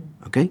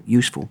 okay,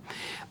 useful.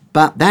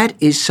 But that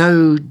is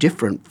so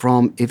different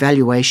from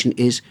evaluation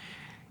is,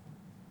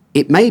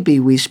 it may be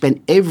we've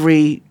spent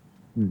every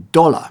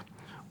dollar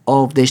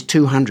of this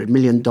 $200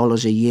 million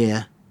a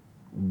year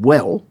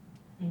well,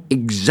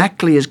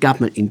 exactly as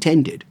government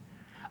intended.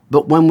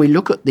 But when we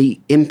look at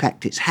the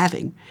impact it's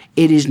having,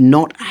 it is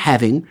not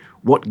having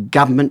what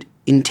government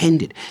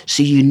intended.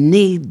 So you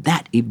need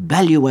that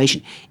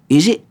evaluation.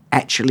 Is it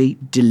actually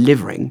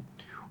delivering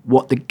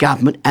what the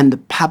government and the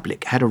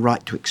public had a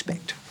right to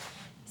expect?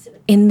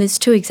 In those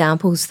two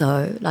examples,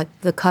 though, like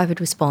the COVID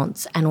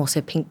response and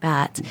also pink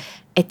bats,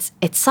 it's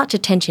such a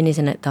tension,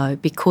 isn't it, though,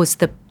 because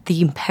the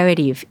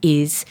imperative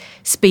is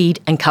speed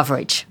and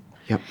coverage.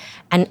 Yep.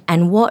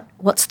 And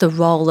what's the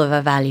role of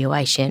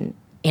evaluation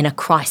in a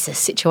crisis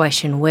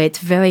situation where it's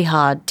very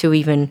hard to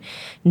even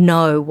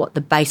know what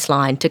the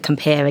baseline to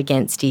compare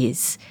against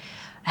is?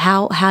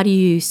 How do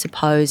you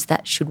suppose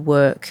that should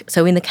work?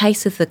 So in the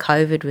case of the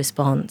COVID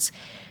response,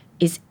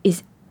 is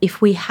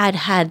if we had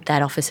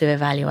that Office of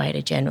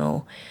Evaluator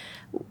General,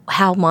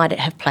 how might it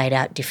have played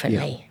out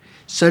differently? Yeah.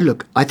 So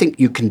look, I think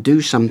you can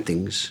do some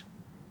things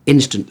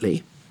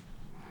instantly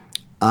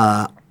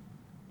and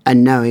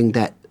knowing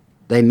that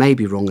they may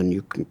be wrong and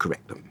you can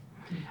correct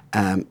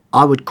them.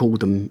 I would call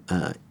them,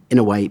 in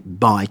a way,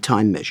 by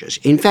time measures.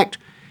 In fact,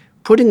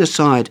 putting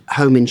aside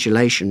home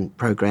insulation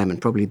program, and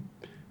probably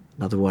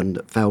another one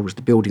that failed was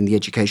the Building the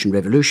Education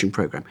Revolution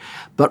program.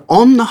 But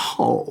on the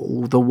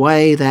whole, the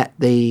way that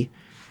the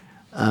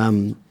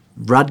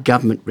Rudd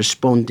government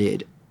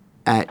responded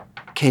at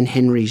Ken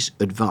Henry's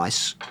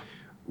advice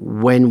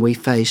when we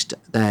faced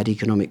that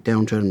economic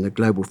downturn and the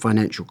global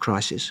financial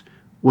crisis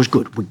was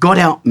good. We got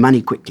out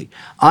money quickly.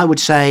 I would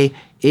say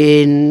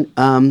in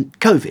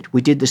COVID,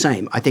 we did the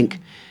same. I think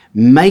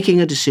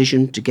making a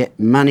decision to get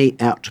money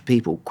out to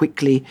people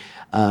quickly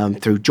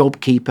through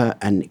JobKeeper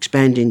and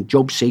expanding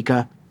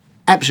JobSeeker,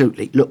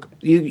 absolutely. Look,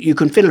 you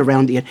can fiddle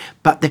around the end,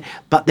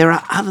 but there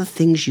are other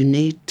things you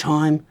need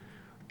time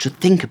to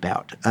think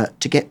about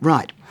to get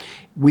right.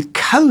 With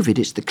COVID,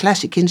 it's the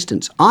classic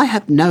instance. I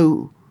have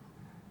no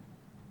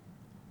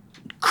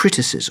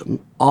criticism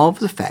of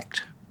the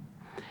fact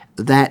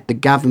that the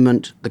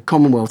government, the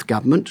Commonwealth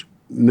government,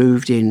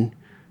 moved in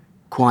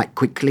quite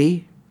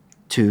quickly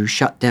to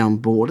shut down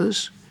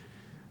borders,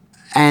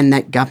 and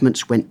that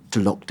governments went to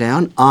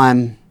lockdown.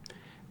 I'm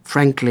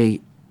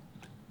frankly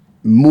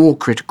more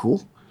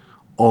critical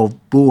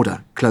of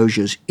border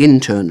closures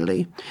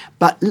internally,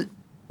 but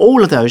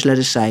all of those, let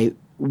us say,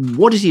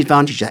 what is the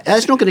advantage of that?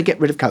 It's not going to get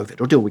rid of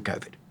COVID or deal with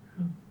COVID.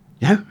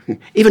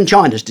 Even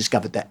China's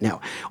discovered that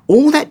now.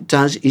 All that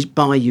does is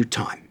buy you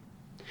time.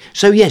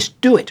 So yes,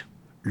 do it.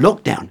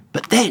 Lockdown,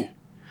 but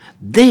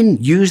then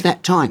use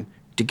that time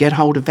to get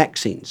hold of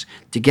vaccines,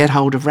 to get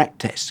hold of RAT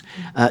tests,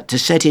 to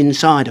set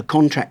inside a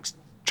contact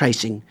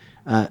tracing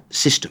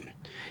system,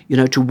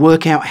 to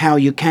work out how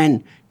you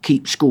can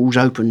keep schools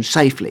open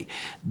safely.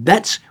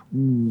 That's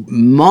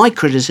my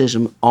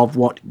criticism of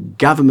what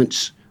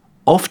governments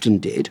often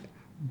did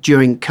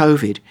during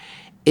COVID,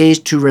 is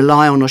to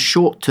rely on a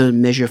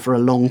short-term measure for a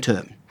long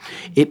term.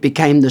 It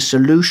became the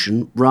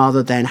solution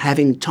rather than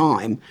having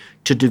time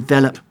to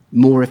develop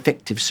more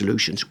effective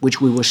solutions,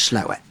 which we were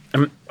slow at.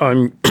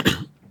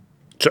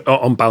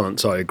 On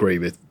balance, I agree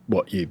with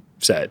what you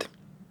said,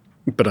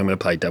 but I'm going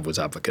to play devil's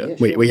advocate.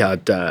 Yeah, sure. We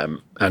had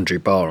Andrew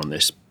Barr on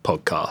this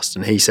podcast,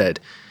 and he said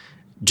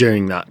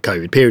during that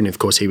COVID period, and of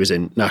course he was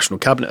in National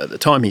Cabinet at the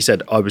time, he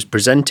said, I was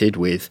presented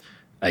with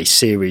a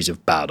series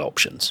of bad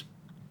options.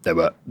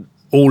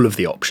 All of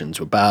the options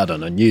were bad,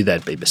 and I knew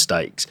there'd be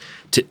mistakes.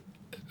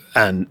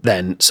 And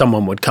then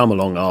someone would come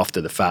along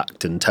after the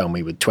fact and tell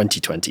me with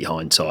 20/20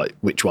 hindsight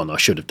which one I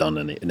should have done,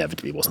 and it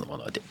inevitably wasn't the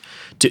one I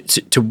did.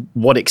 To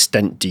what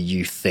extent do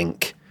you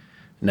think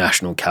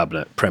National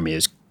Cabinet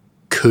premiers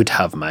could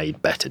have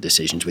made better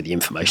decisions with the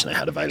information they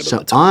had available at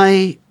the time?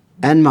 I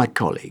and my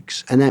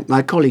colleagues, and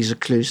my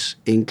colleagues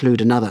include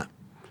another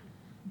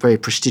very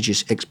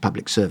prestigious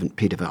ex-public servant,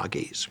 Peter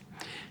Varghese.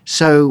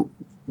 So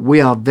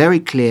we are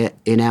very clear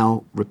in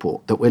our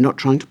report that we're not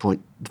trying to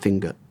point the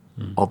finger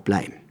of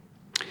blame.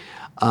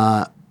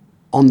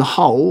 On the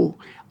whole,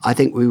 I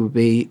think we would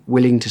be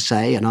willing to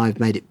say, and I've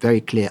made it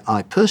very clear,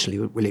 I personally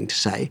would be willing to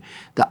say,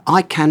 that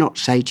I cannot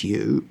say to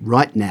you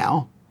right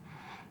now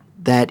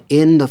that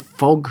in the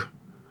fog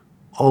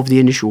of the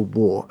initial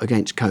war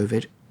against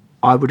COVID,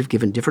 I would have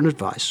given different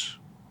advice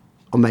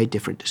or made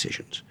different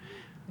decisions.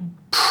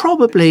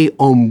 Probably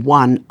on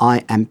one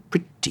I am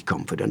pretty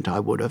confident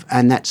I would have,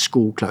 and that's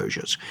school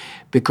closures,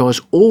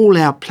 because all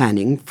our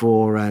planning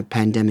for a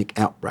pandemic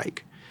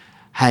outbreak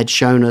had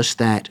shown us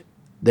that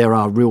there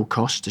are real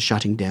costs to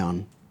shutting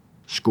down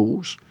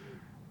schools,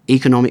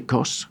 economic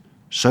costs,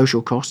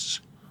 social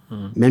costs,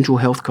 mental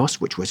health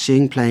costs, which we're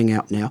seeing playing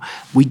out now.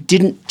 We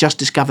didn't just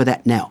discover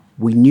that now.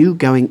 We knew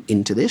going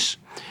into this,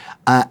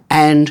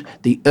 and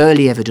the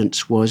early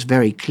evidence was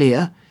very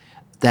clear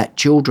that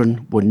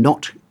children were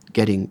not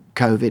getting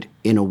COVID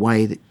in a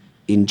way that,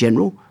 in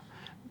general,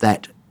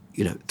 that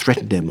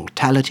threatened their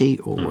mortality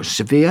or was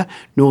severe,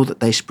 nor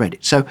that they spread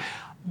it. So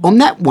on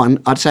that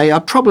one, I'd say I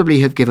probably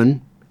have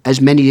given,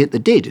 as many that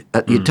did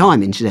at the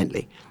time,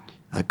 incidentally.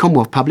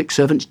 Commonwealth public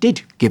servants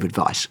did give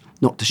advice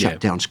not to shut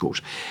down schools.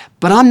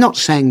 But I'm not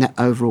saying that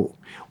overall.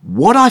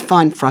 What I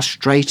find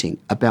frustrating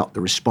about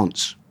the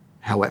response,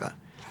 however,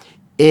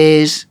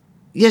 is,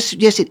 yes,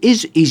 it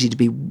is easy to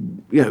be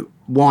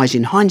wise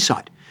in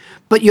hindsight,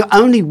 but you're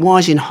only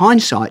wise in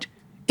hindsight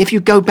if you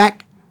go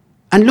back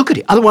and look at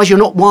it. Otherwise, you're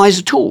not wise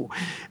at all.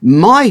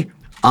 My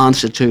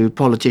answer to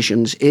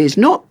politicians is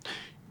not,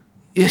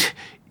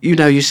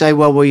 you say,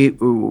 well, we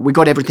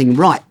got everything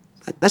right.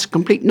 That's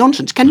complete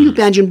nonsense. Can you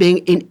imagine being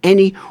in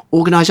any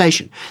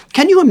organisation?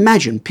 Can you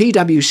imagine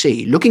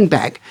PwC looking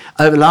back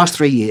over the last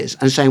 3 years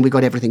and saying we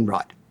got everything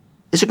right?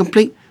 It's a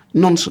complete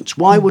nonsense.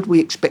 Why would we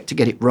expect to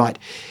get it right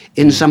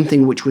in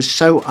something which was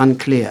so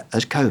unclear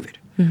as COVID?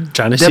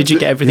 Janice, did you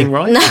get everything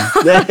right? No,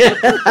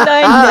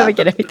 you never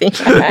get everything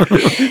right.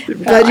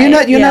 But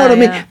you know what I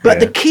mean?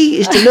 But the key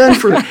is to learn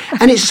from it.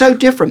 And it's so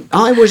different.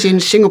 I was in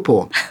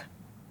Singapore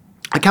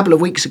a couple of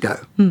weeks ago.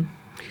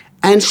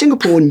 And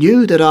Singapore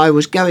knew that I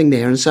was going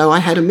there, and so I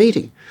had a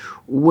meeting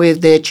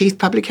with their chief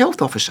public health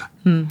officer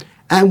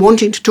and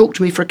wanting to talk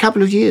to me for a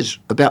couple of years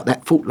about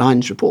that fault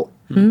lines report.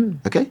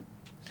 Okay?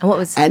 And what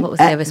was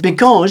their response?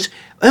 Because,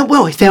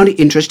 he found it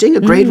interesting,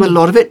 agreed with a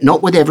lot of it,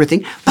 not with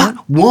everything. But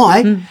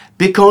why?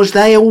 Because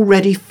they're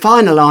already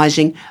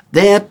finalising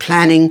their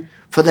planning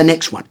for the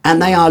next one.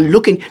 And they are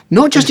looking,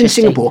 not just in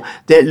Singapore,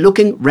 they're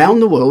looking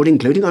round the world,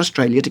 including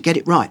Australia, to get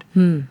it right.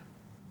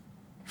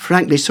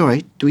 Frankly,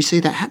 sorry, do we see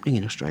that happening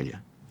in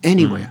Australia?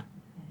 Anywhere.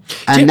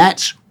 And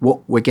that's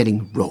what we're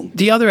getting wrong.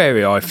 The other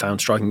area I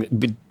found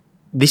striking,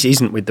 this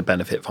isn't with the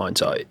benefit of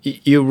hindsight.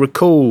 You'll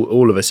recall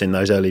all of us in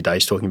those early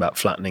days talking about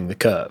flattening the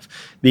curve.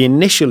 The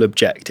initial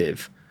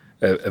objective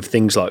of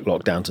things like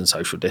lockdowns and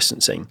social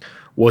distancing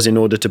was in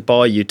order to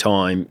buy you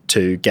time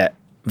to get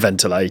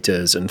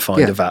ventilators and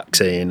find a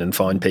vaccine and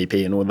find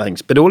PPE and all the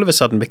things. But all of a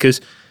sudden,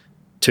 because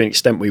to an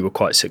extent we were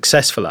quite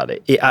successful at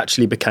it, it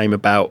actually became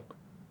about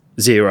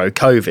zero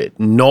COVID,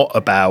 not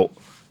about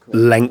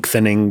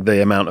lengthening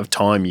the amount of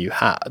time you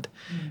had.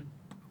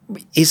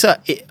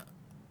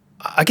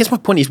 I guess my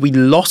point is we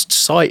lost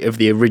sight of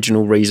the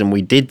original reason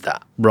we did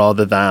that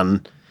rather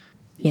than...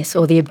 Yes,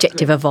 or the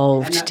objective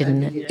evolved,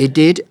 didn't it? It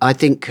did. I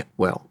think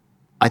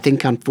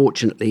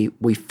unfortunately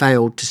we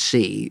failed to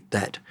see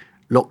that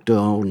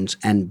lockdowns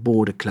and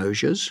border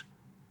closures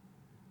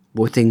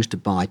were things to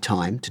buy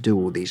time to do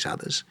all these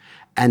others.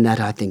 And that,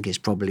 I think, is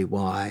probably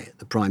why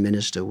the Prime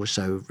Minister was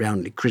so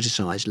roundly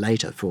criticised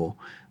later for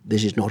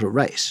this is not a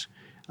race.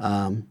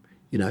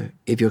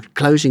 If you're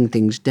closing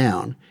things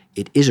down,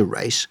 it is a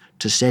race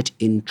to set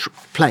in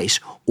place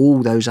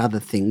all those other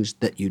things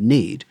that you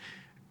need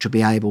to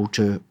be able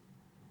to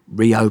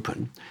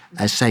reopen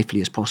as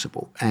safely as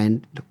possible.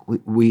 And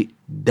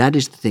that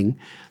is the thing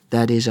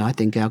that is, I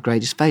think, our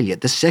greatest failure.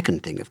 The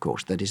second thing, of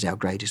course, that is our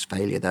greatest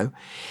failure, though,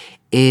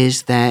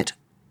 is that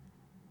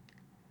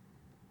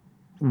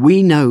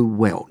we know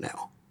well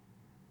now,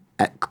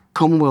 at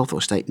Commonwealth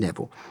or state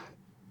level,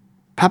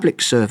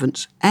 public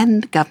servants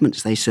and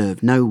governments they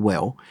serve know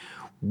well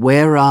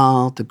where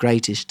are the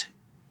greatest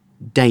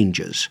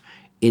dangers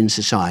in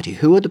society.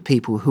 Who are the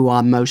people who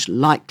are most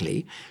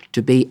likely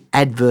to be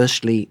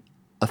adversely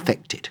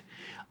affected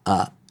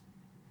at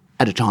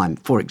a time,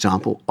 for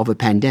example, of a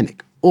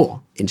pandemic,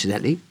 or,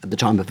 incidentally, at the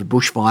time of a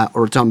bushfire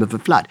or a time of a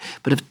flood,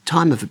 but at the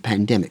time of a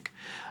pandemic.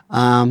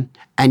 And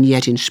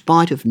yet, in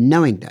spite of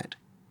knowing that,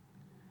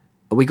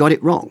 we got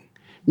it wrong.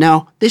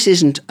 Now, this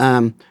isn't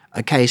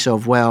a case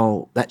of,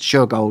 well, that's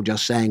Shergold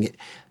just saying it.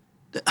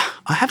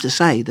 I have to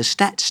say, the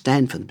stats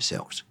stand for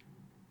themselves.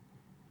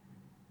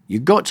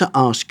 You've got to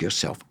ask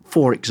yourself,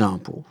 for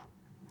example,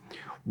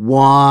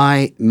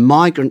 why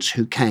migrants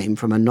who came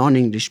from a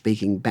non-English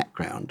speaking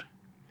background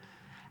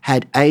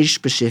had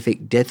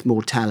age-specific death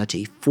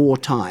mortality 4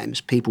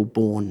 times people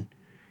born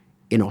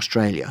in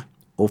Australia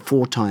or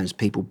 4 times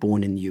people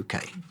born in the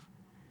UK.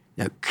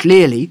 Now,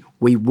 clearly,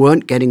 we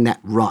weren't getting that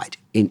right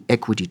in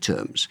equity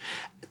terms.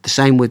 The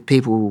same with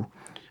people,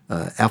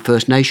 our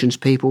First Nations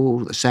people,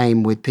 the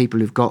same with people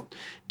who've got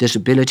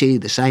disability,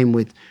 the same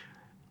with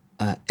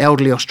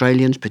elderly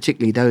Australians,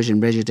 particularly those in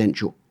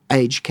residential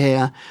aged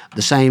care,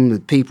 the same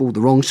with people the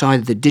wrong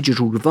side of the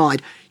digital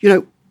divide.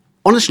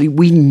 Honestly,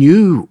 we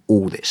knew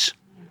all this.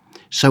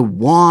 So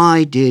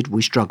why did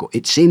we struggle?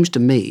 It seems to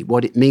me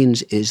what it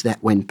means is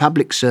that when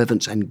public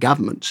servants and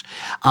governments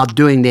are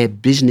doing their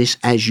business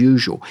as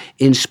usual,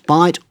 in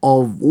spite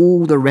of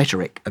all the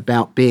rhetoric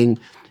about being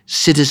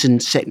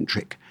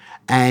citizen-centric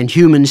and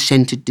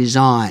human-centred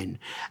design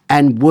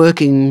and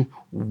working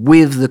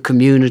with the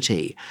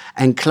community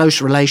and close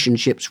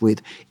relationships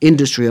with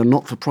industry or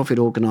not-for-profit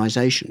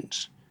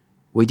organisations,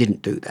 we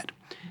didn't do that.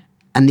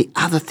 And the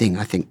other thing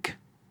I think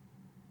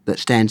that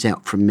stands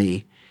out from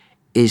me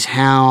is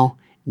how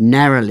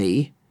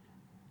narrowly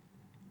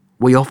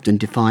we often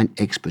define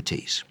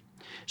expertise.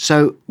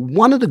 So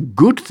one of the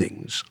good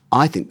things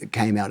I think that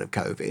came out of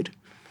COVID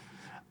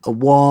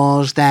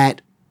was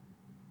that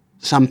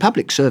some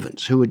public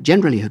servants who would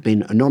generally have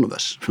been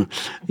anonymous,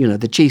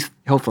 the chief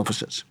health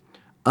officers,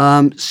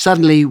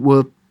 suddenly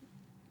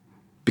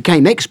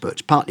became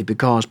experts, partly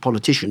because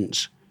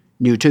politicians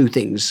knew two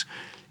things.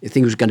 If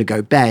things were going to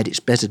go bad, it's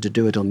better to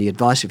do it on the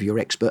advice of your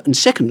expert. And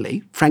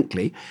secondly,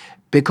 frankly,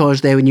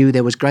 because they knew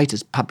there was greater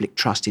public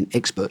trust in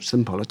experts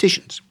than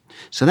politicians.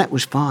 So that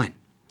was fine.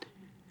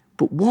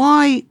 But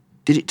why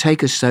did it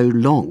take us so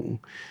long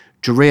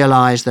to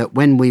realise that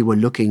when we were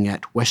looking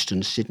at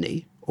Western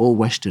Sydney or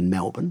Western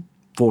Melbourne,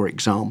 for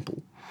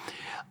example,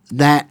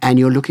 and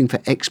you're looking for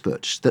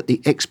experts, that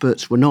the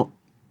experts were not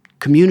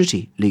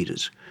community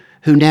leaders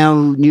who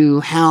now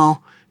knew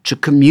how to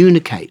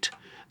communicate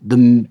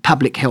the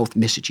public health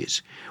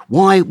messages?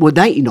 Why were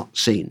they not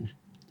seen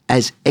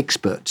as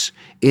experts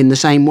in the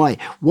same way?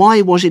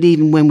 Why was it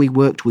even when we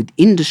worked with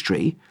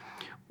industry,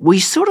 we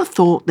sort of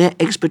thought their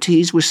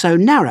expertise was so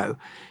narrow?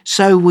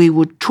 So we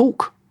would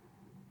talk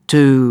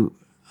to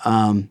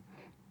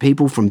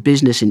people from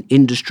business and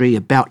industry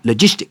about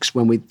logistics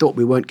when we thought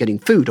we weren't getting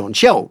food on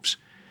shelves.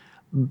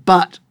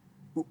 But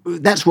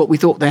that's what we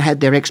thought they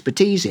had their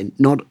expertise in,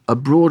 not a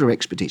broader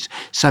expertise.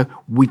 So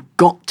we've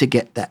got to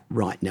get that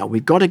right now.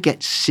 We've got to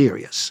get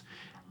serious.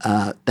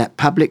 That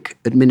public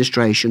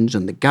administrations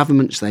and the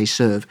governments they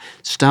serve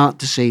start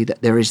to see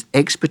that there is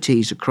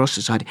expertise across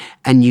society,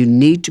 and you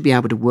need to be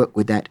able to work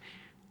with that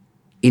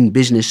in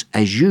business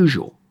as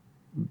usual,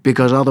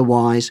 because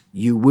otherwise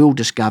you will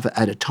discover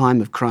at a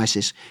time of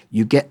crisis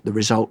you get the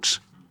results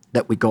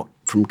that we got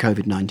from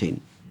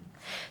COVID-19.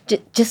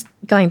 Just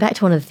going back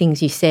to one of the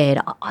things you said,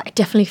 I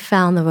definitely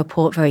found the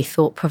report very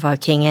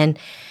thought-provoking, and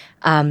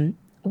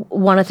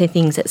one of the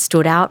things that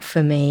stood out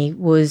for me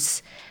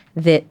was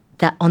that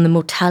on the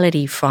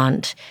mortality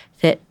front,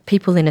 that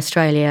people in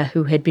Australia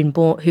who had been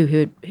born,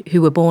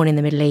 who were born in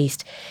the Middle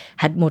East,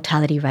 had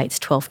mortality rates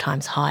 12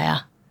 times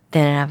higher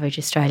than an average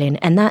Australian,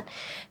 and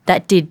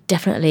that did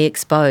definitely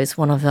expose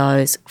one of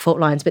those fault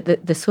lines.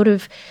 But the sort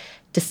of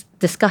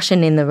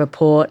discussion in the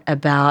report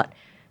about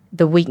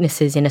the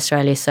weaknesses in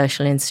Australia's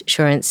social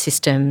insurance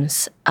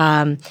systems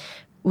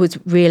was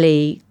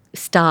really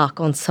stark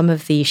on some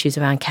of the issues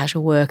around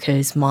casual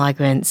workers,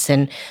 migrants,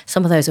 and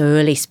some of those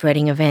early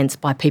spreading events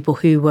by people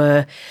who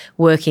were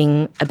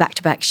working a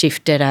back-to-back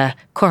shift at a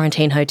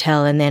quarantine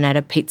hotel and then at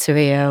a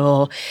pizzeria,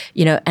 or,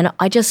 and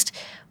I just,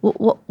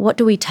 what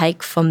do we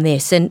take from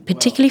this? And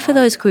particularly for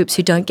those groups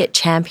who don't get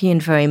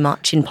championed very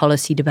much in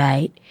policy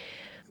debate.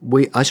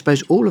 I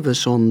suppose all of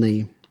us on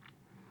the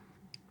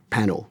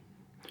panel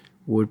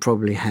would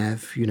probably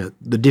have,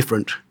 the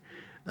different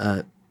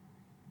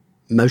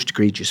most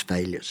egregious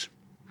failures.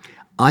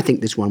 I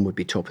think this one would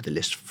be top of the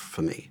list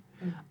for me.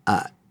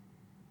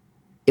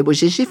 It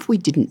was as if we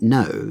didn't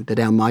know that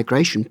our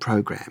migration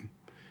program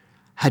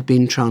had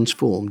been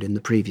transformed in the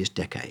previous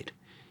decade.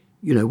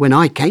 When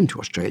I came to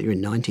Australia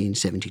in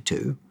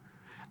 1972,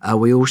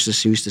 we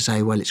also used to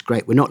say, well, it's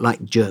great, we're not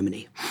like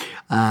Germany.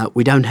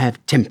 We don't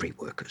have temporary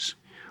workers.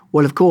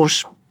 Well, of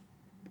course,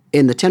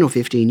 in the 10 or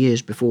 15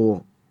 years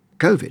before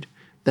COVID,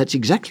 that's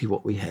exactly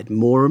what we had.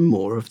 More and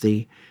more of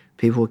the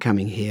people who were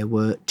coming here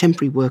were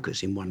temporary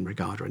workers in one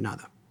regard or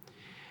another.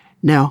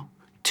 Now,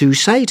 to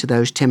say to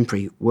those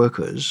temporary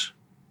workers,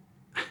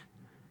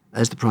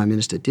 as the Prime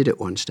Minister did at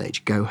one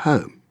stage, go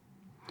home,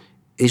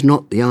 is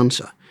not the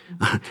answer,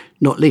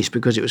 not least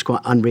because it was quite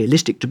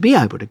unrealistic to be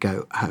able to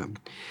go home.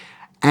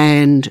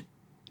 And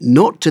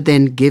not to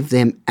then give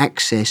them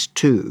access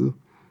to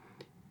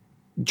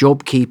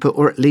JobKeeper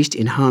or at least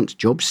enhanced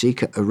job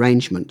seeker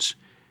arrangements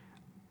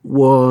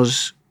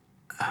was,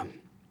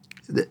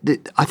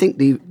 I think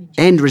the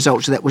end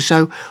results of that were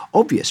so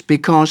obvious,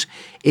 because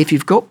if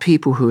you've got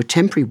people who are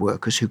temporary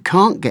workers who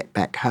can't get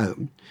back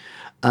home,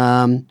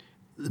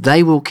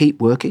 they will keep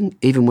working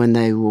even when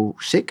they will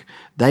sick.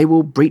 They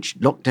will breach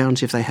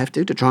lockdowns if they have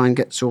to try and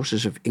get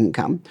sources of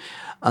income.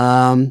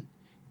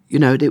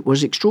 It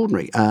was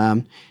extraordinary.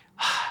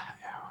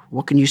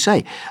 What can you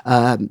say?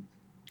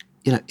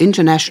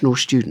 International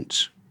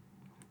students.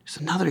 It's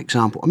another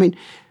example. I mean,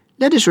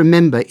 let us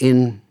remember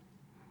in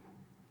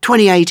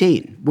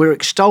 2018, we're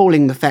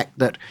extolling the fact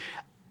that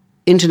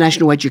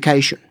international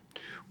education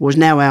was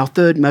now our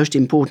third most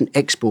important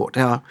export,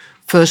 our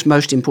first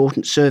most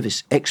important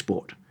service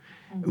export.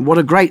 What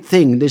a great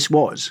thing this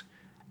was.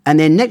 And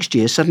then next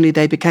year, suddenly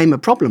they became a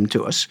problem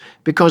to us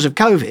because of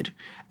COVID.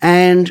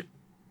 And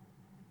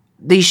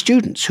these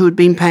students who had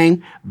been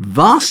paying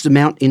vast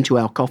amount into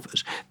our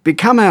coffers,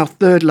 become our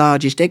third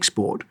largest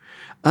export,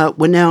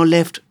 were now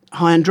left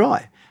high and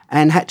dry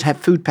and had to have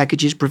food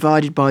packages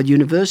provided by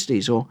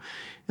universities or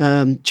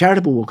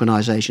charitable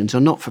organisations or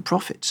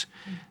not-for-profits.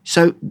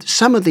 So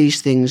some of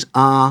these things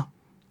are,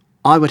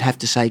 I would have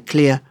to say,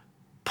 clear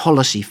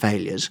policy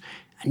failures,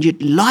 and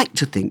you'd like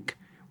to think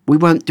we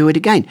won't do it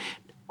again.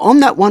 On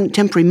that one,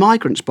 temporary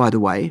migrants, by the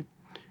way,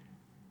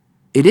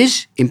 it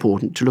is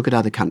important to look at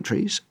other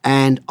countries,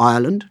 and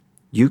Ireland,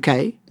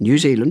 UK, New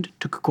Zealand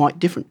took a quite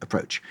different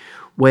approach,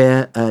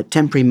 where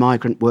temporary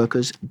migrant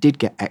workers did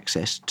get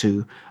access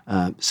to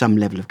some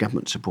level of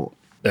government support.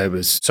 There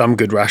was some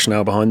good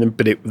rationale behind them,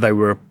 but they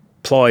were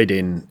applied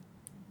in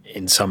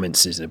some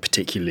instances in a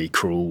particularly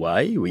cruel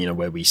way,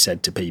 where we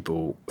said to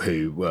people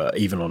who were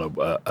even on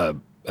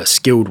a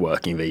skilled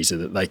working visa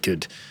that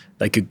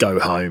they could go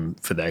home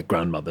for their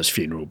grandmother's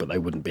funeral, but they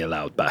wouldn't be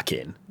allowed back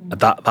in.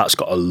 That's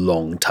got a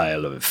long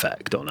tail of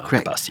effect on our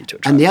capacity to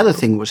attract. And the other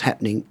thing was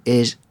happening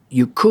is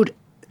you could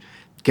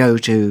go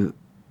to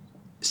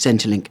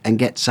Centrelink and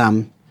get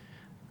some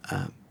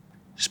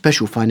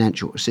special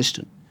financial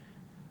assistance,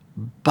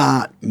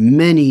 but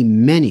many,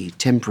 many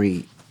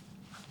temporary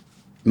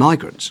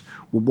migrants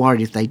were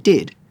worried if they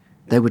did,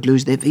 they would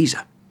lose their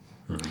visa.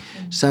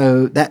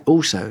 So that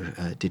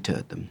also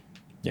deterred them.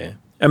 Yeah.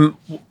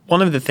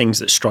 One of the things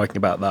that's striking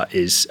about that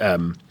is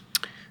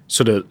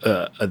sort of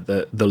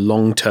the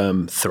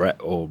long-term threat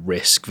or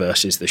risk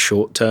versus the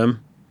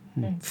short-term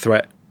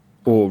threat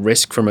or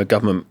risk from a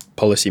government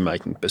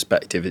policy-making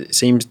perspective. It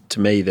seems to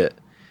me that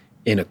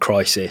in a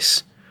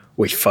crisis,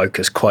 we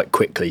focus quite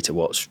quickly to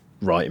what's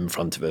right in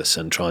front of us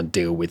and try and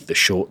deal with the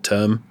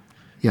short-term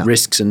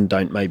risks and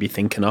don't maybe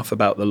think enough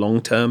about the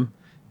long-term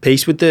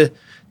piece. Would the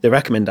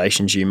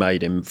recommendations you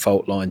made in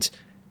fault lines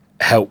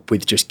help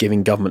with just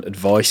giving government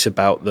advice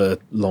about the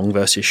long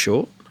versus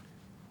short?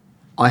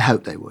 I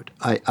hope they would.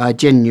 I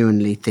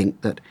genuinely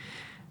think that,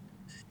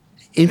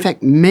 in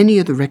fact, many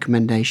of the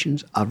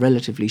recommendations are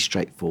relatively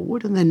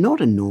straightforward and they're not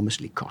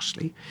enormously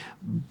costly,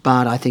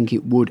 but I think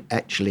it would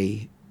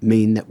actually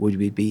mean that we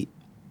would be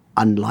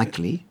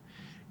unlikely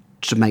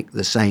to make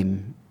the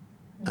same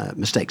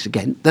mistakes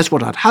again. That's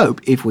what I'd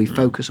hope if we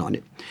focus on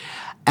it.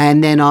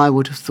 And then I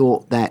would have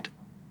thought that,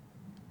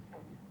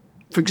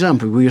 for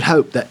example, we would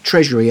hope that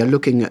Treasury are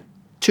looking at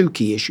two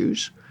key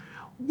issues.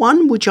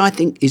 One, which I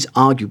think is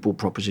arguable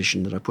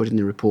proposition that I put in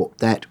the report,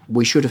 that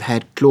we should have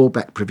had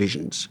clawback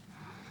provisions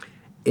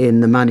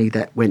in the money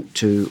that went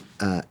to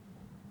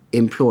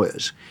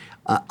employers.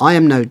 I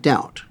am no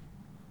doubt,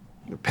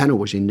 the panel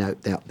was in no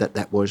doubt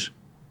that was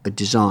a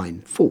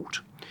design fault.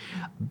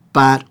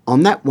 But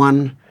on that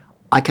one,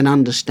 I can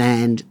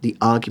understand the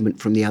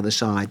argument from the other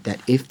side that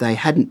if they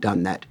hadn't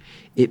done that,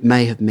 it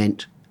may have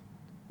meant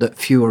that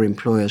fewer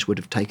employers would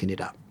have taken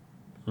it up.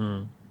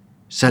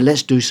 So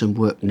let's do some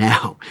work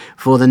now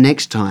for the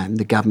next time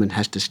the government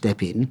has to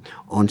step in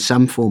on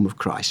some form of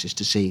crisis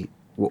to see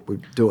what we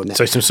do on that.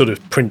 So some sort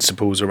of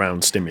principles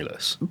around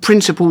stimulus.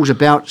 Principles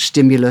about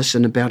stimulus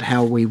and about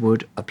how we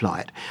would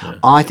apply it. Yeah.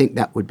 I think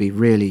that would be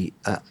really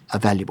a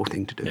valuable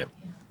thing to do. Yeah.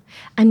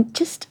 And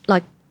just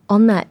like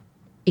on that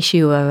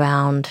issue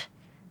around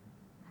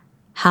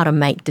how to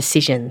make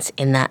decisions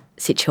in that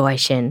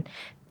situation,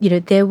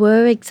 there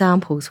were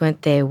examples,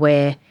 weren't there,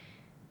 where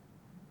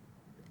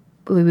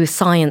we were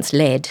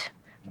science-led,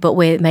 but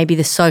where maybe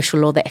the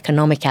social or the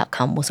economic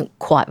outcome wasn't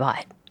quite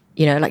right.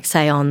 Like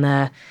say on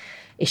the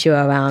issue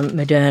around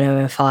Moderna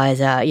and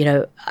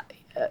Pfizer,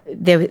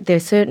 there are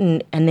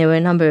certain, and there were a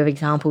number of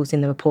examples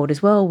in the report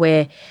as well,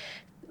 where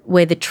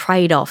the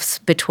trade-offs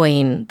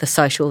between the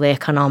social, the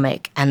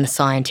economic and the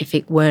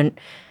scientific weren't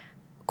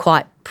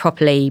quite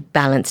properly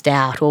balanced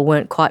out or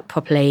weren't quite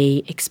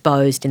properly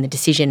exposed in the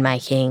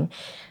decision-making.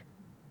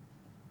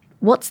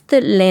 What's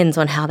the lens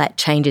on how that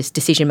changes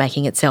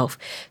decision-making itself?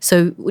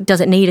 So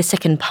does it need a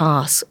second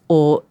pass,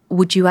 or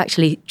would you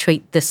actually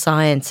treat the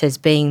science as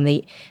being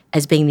the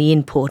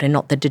input and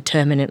not the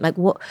determinant? Like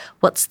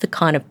what's the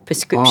kind of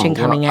prescription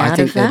coming out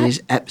of that? I think that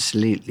is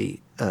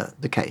absolutely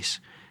the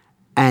case.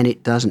 And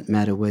it doesn't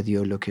matter whether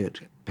you're looking at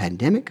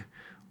pandemic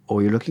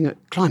or you're looking at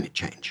climate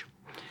change.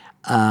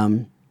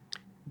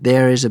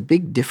 There is a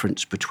big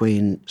difference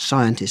between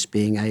scientists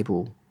being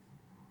able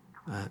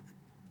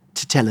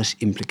to tell us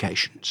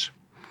implications,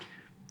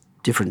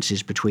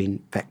 differences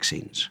between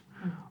vaccines,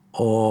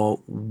 or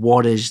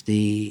what is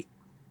the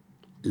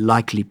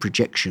likely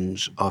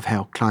projections of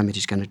how climate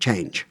is going to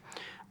change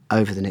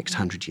over the next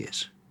 100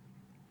 years.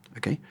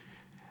 Okay?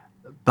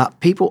 But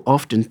people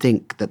often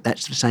think that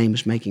that's the same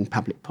as making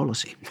public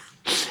policy.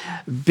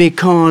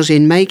 Because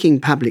in making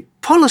public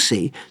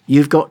policy,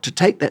 you've got to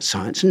take that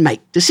science and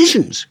make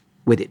decisions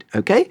with it,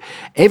 okay?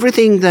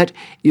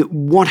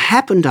 What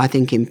happened, I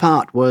think, in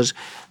part was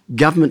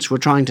governments were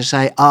trying to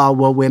say,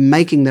 we're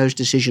making those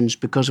decisions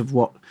because of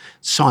what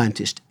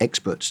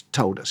experts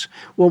told us.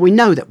 Well, we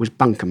know that was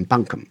bunkum,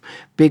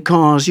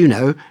 because,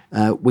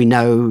 we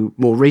know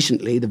more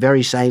recently the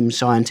very same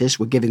scientists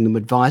were giving them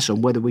advice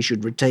on whether we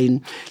should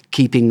retain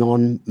keeping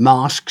on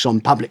masks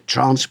on public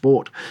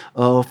transport,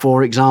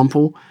 for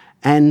example,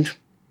 and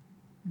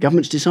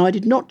governments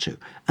decided not to.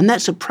 And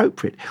that's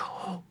appropriate.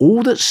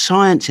 All that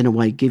science, in a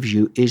way, gives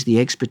you is the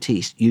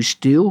expertise. You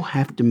still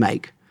have to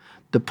make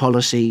the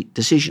policy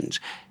decisions.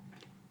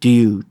 Do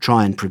you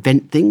try and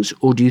prevent things,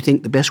 or do you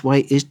think the best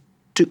way is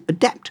to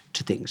adapt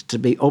to things, to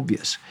be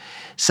obvious?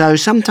 So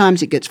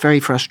sometimes it gets very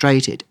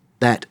frustrating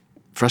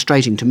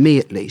to me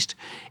at least,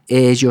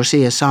 is you'll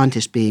see a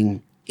scientist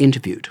being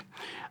interviewed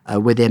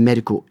with their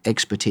medical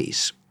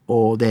expertise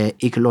or their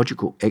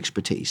ecological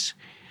expertise,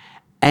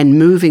 and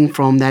moving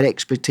from that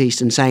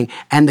expertise and saying,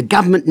 and the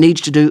government needs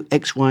to do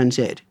X, Y, and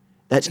Z.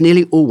 That's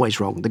nearly always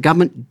wrong. The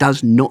government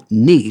does not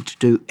need to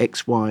do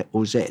X, Y,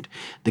 or Z.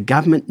 The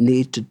government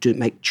needs to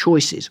make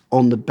choices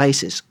on the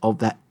basis of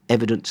that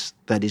evidence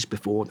that is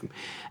before them.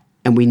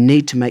 And we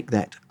need to make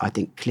that, I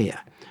think, clear.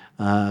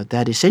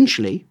 That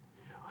essentially,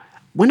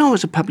 when I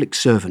was a public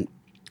servant,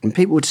 and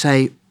people would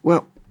say,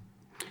 well,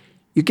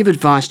 you give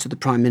advice to the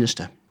Prime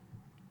Minister.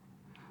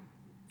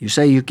 You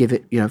say you give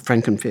it,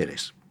 frank and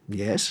fearless.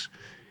 Yes.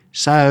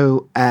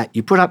 So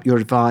you put up your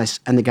advice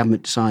and the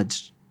government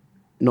decides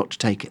not to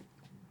take it.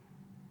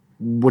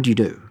 What do?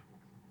 Do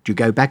you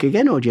go back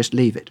again or just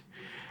leave it?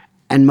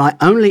 And my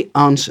only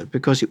answer,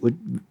 because it would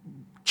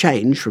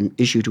change from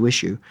issue to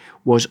issue,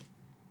 was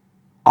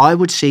I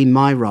would see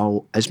my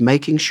role as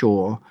making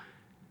sure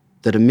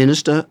that a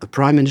minister, a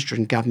prime minister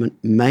and government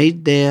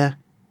made their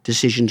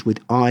decisions with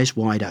eyes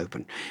wide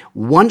open.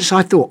 Once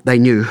I thought they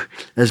knew,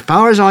 as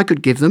far as I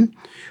could give them,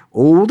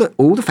 all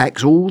the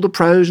facts, all the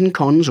pros and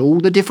cons, all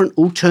the different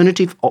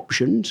alternative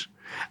options,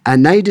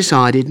 and they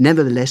decided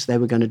nevertheless they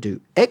were going to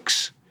do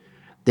X,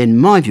 then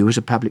my view as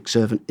a public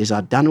servant is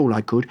I'd done all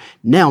I could.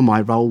 Now my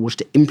role was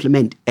to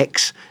implement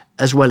X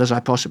as well as I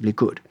possibly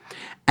could,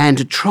 and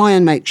to try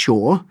and make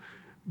sure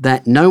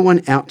that no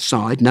one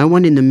outside, no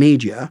one in the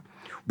media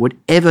would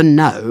ever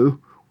know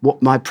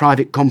what my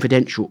private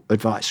confidential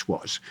advice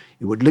was.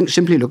 It would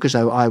simply look as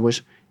though I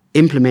was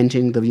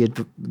implementing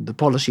the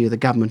policy of the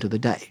government of the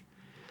day.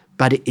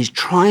 But it is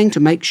trying to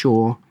make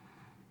sure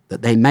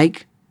that they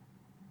make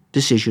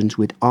decisions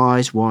with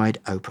eyes wide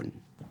open.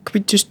 Could we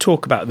just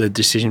talk about the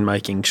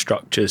decision-making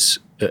structures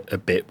a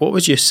bit? What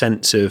was your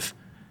sense of,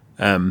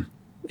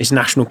 is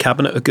National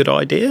Cabinet a good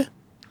idea?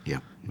 Yeah,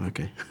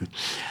 okay.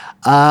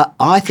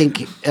 I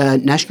think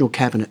National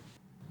Cabinet,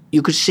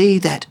 you could see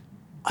that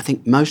I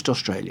think most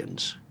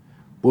Australians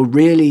were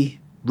really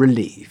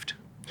relieved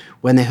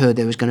when they heard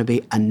there was going to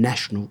be a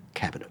National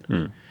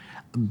Cabinet.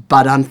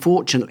 But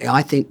unfortunately,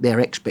 I think their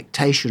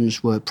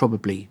expectations were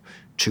probably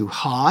too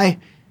high.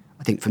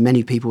 I think for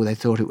many people, they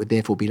thought it would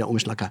therefore be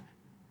almost like a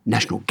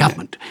national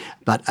government,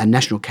 but a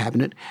National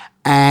Cabinet.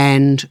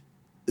 And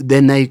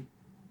then they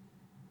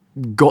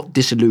got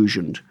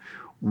disillusioned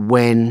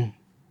when,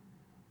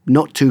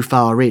 not too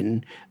far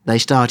in, they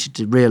started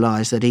to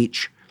realise that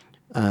each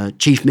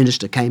chief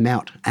minister came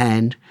out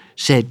and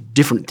said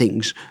different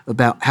things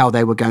about how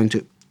they were going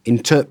to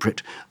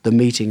interpret the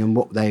meeting and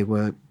what they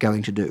were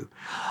going to do.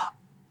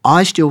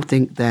 I still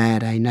think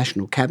that a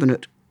national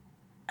cabinet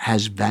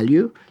has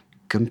value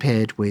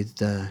compared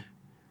with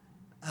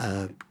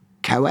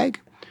COAG.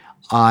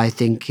 I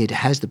think it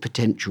has the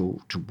potential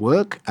to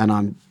work, and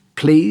I'm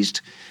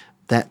pleased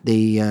that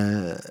the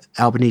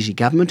Albanese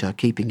government are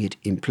keeping it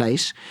in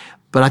place.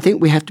 But I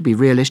think we have to be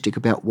realistic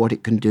about what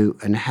it can do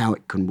and how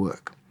it can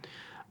work.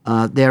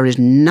 There is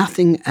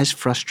nothing as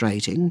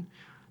frustrating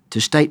to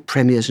state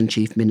premiers and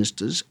chief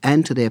ministers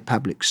and to their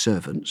public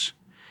servants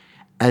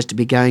as to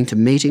be going to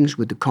meetings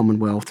with the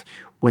Commonwealth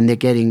when they're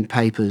getting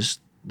papers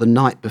the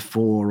night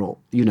before, or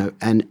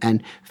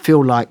and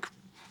feel like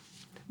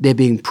they're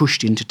being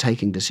pushed into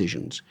taking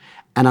decisions.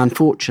 And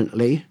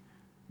unfortunately,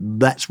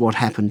 that's what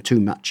happened too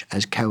much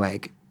as the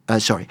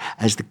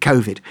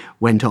COVID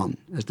went on,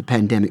 as the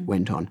pandemic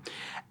went on.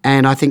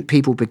 And I think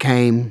people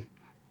became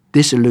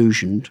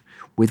disillusioned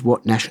with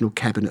what National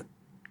Cabinet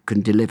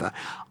can deliver.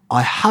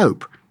 I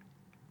hope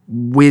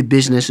with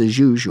business as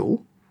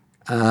usual,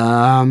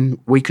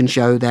 we can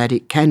show that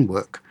it can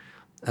work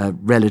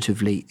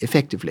relatively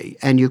effectively.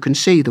 And you can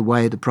see the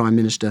way the Prime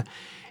Minister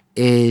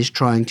is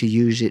trying to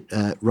use it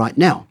right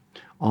now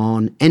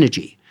on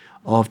energy,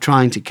 of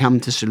trying to come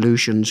to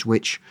solutions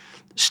which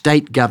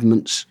state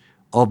governments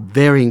of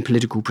varying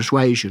political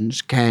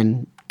persuasions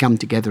can come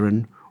together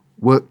and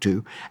work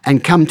to,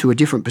 and come to a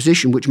different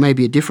position, which may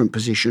be a different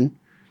position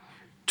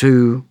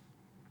to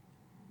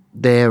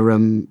their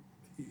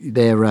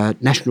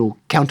national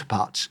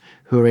counterparts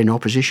who are in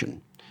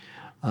opposition.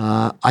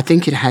 I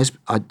think it has.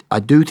 I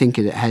do think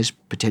it has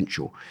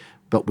potential,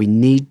 but we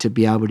need to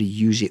be able to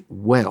use it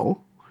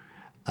well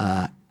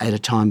at a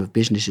time of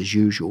business as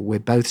usual, where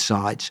both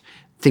sides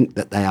think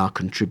that they are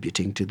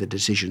contributing to the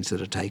decisions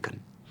that are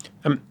taken.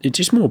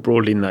 Just more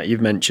broadly than that,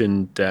 you've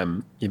mentioned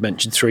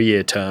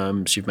 3-year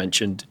terms. You've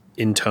mentioned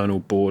internal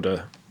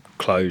border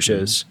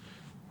closures.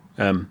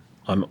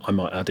 I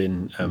might add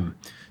in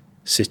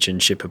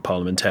citizenship of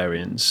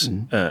parliamentarians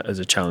as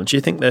a challenge. Do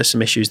you think there's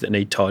some issues that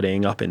need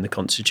tidying up in the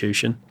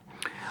Constitution?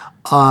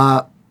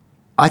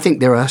 I think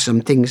there are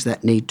some things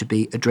that need to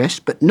be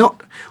addressed, but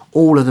not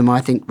all of them,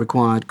 I think,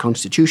 required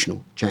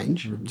constitutional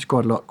change. There's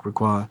quite a lot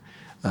require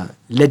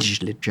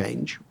legislative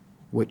change,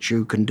 which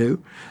you can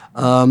do.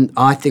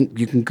 I think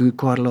you can do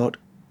quite a lot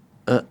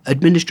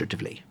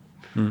administratively.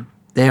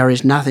 There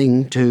is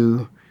nothing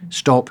to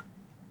stop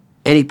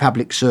any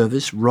public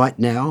service right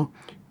now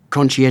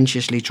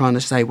conscientiously trying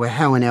to say, well,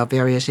 how in our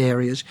various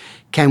areas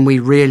can we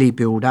really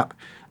build up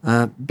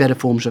better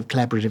forms of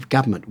collaborative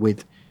government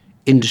with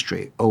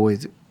industry or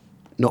with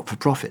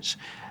not-for-profits.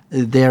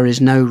 There is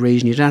no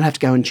reason. You don't have to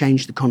go and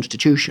change the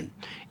constitution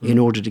in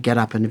order to get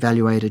up and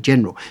evaluate a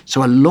general.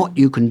 So a lot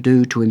you can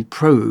do to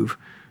improve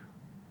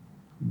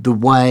the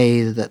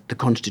way that the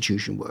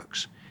constitution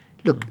works.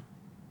 Look,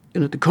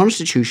 the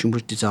constitution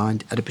was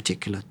designed at a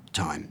particular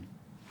time.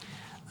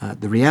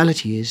 The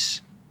reality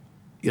is,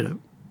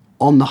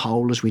 on the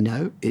whole, as we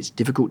know, it's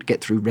difficult to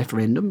get through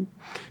referendum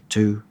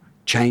to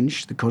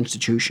change the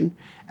constitution,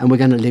 and we're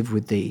going to live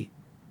with the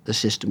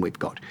system we've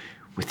got.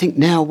 We think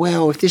now,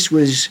 well, if this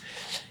was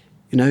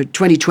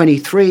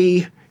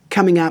 2023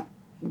 coming up,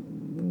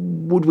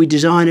 would we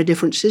design a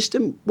different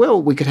system?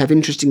 Well, we could have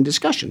interesting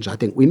discussions. I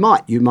think we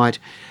might. You might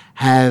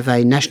have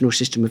a national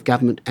system of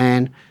government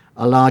and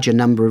a larger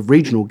number of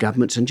regional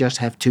governments and just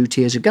have 2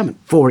 tiers of government,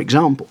 for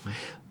example.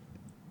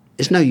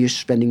 There's no use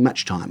spending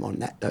much time on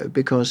that, though,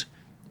 because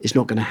it's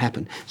not going to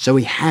happen. So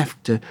we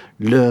have to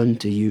learn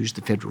to use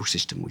the federal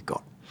system we've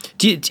got.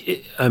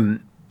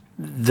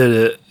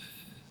 The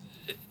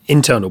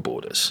internal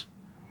borders,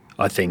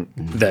 I think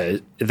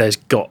there's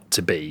got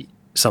to be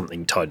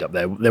something tied up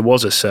there. There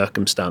was a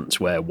circumstance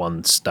where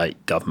one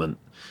state government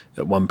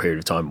at one period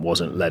of time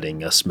wasn't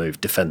letting us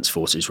move defence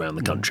forces around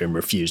the country and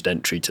refused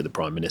entry to the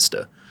Prime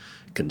Minister,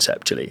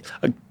 conceptually.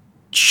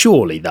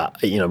 Surely that,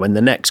 when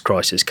the next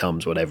crisis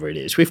comes, whatever it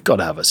is, we've got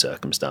to have a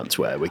circumstance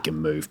where we can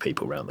move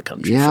people around the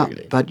country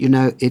freely. But,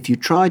 if you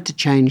tried to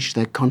change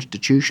the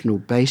constitutional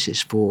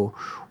basis for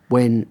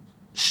when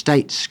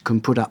states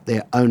can put up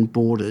their own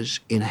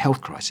borders in a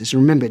health crisis,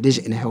 and remember it is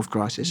in a health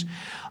crisis,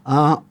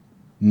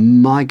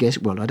 my guess,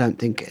 I don't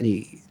think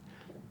any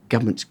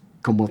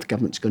Commonwealth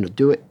government's going to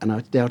do it, and I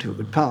doubt it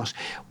would pass.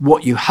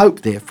 What you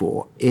hope,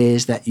 therefore,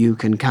 is that you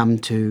can come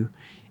to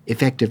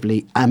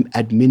effectively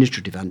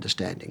administrative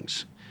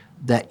understandings,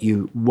 that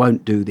you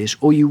won't do this,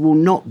 or you will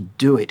not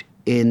do it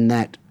in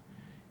that,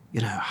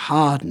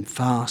 hard and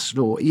fast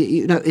law.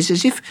 It's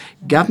as if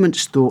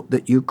governments thought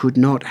that you could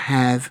not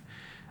have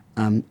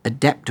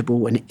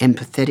adaptable and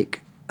empathetic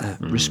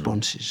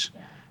responses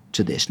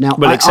to this. Now,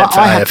 except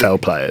for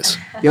AFL players.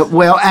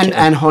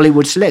 And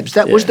Hollywood celebs.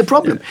 That was the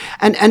problem.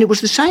 And it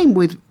was the same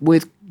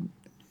with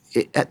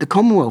at the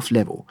Commonwealth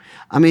level.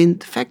 I mean,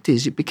 the fact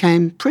is it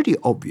became pretty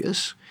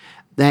obvious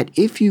that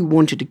if you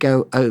wanted to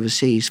go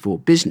overseas for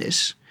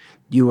business,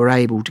 you were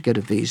able to get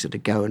a visa to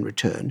go and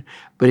return.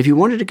 But if you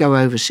wanted to go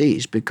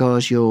overseas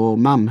because your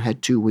mum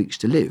had 2 weeks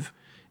to live,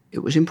 it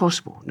was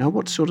impossible. Now,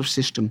 what sort of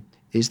system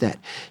is that?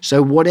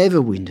 So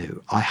whatever we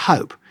do, I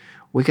hope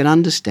we can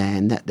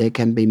understand that there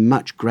can be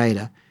much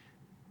greater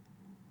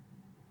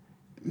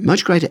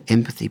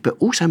empathy, but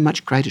also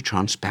much greater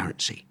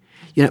transparency.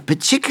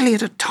 Particularly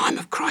at a time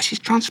of crisis,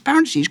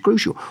 transparency is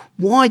crucial.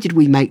 Why did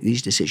we make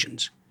these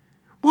decisions?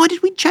 Why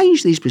did we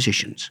change these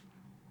positions?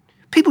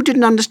 People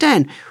didn't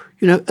understand.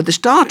 At the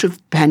start of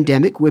the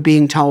pandemic, we're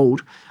being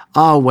told,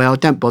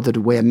 don't bother to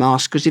wear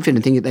masks, because if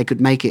anything, they could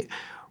make it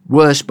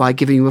worse by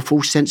giving you a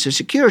false sense of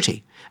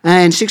security.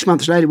 And 6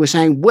 months later, we're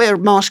saying, wear a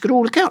mask at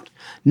all accounts.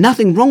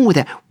 Nothing wrong with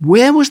that.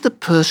 Where was the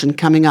person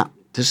coming up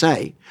to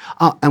say,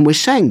 and we're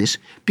saying this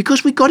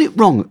because we got it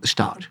wrong at the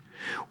start.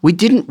 We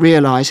didn't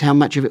realise how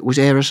much of it was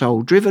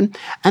aerosol driven,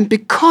 and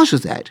because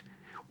of that,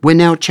 we're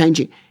now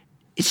changing.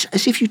 It's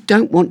as if you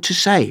don't want to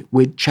say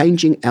we're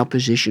changing our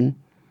position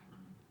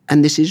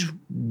and this is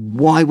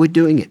why we're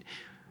doing it.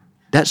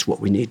 That's what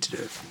we need to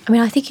do. I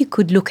mean, I think you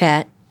could look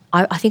at,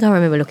 I think I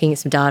remember looking at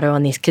some data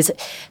on this, because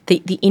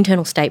the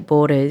internal state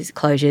borders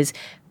closures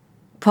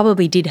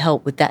probably did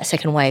help with that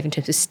second wave in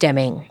terms of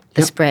stemming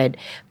the spread.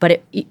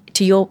 But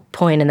to your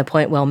point, and the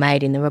point well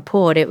made in the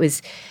report, it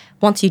was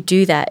once you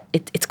do that,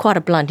 it's quite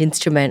a blunt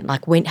instrument.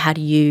 Like how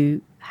do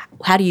you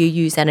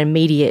use that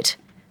immediate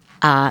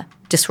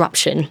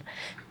disruption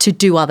to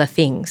do other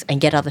things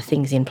and get other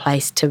things in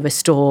place to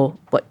restore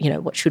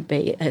what should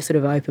be a sort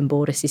of open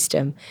border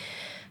system.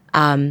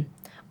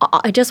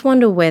 I just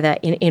wonder whether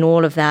in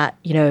all of that,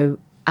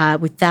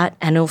 with that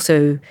and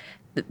also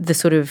the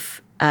sort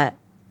of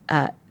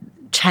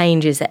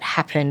changes that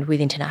happened with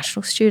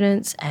international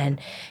students and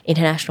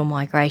international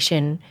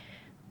migration,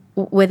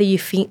 whether you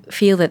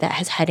feel that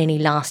has had any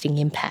lasting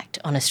impact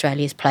on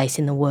Australia's place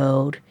in the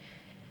world.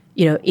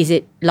 Is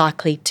it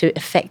likely to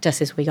affect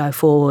us as we go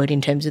forward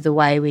in terms of the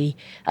way we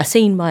are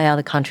seen by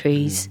other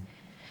countries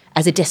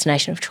as a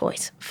destination of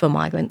choice for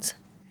migrants?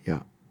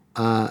 Yeah.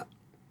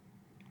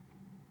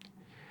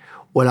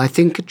 Well, I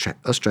think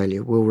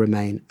Australia will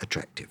remain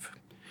attractive,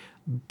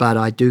 but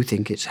I do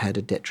think it's had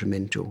a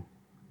detrimental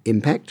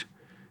impact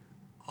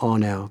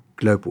on our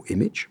global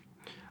image.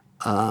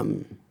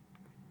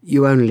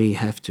 You only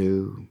have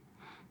to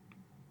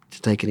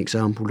take an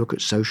example, look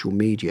at social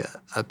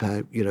media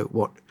about,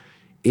 what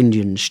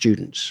Indian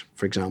students,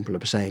 for example,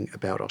 are saying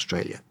about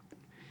Australia,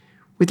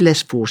 with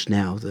less force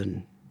now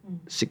than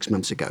 6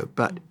 months ago,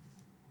 but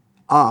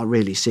are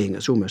really seeing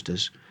us almost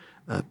as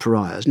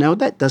pariahs. Now,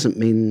 that doesn't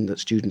mean that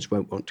students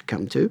won't want to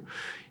come to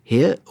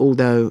here,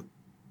 although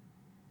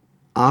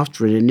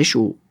after an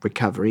initial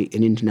recovery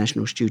in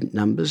international student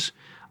numbers,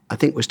 I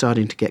think we're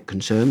starting to get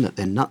concerned that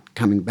they're not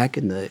coming back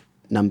in the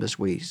numbers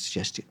we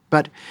suggested.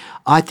 But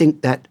I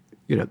think that,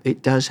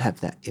 It does have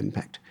that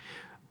impact.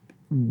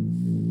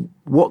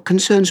 What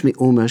concerns me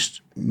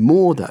almost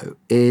more, though,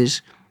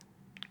 is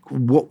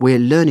what we're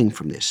learning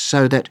from this.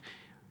 So that,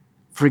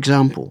 for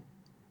example,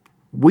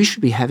 we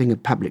should be having a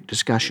public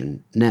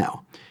discussion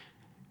now,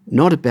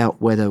 not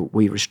about whether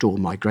we restore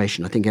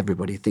migration. I think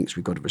everybody thinks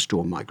we've got to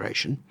restore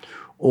migration,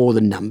 or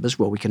the numbers.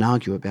 Well, we can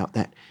argue about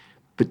that.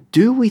 But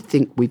do we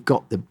think we've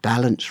got the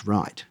balance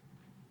right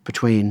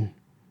between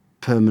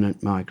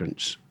permanent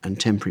migrants and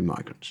temporary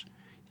migrants?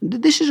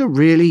 This is a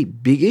really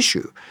big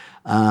issue.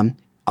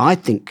 I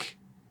think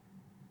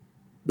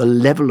the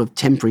level of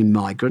temporary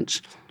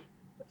migrants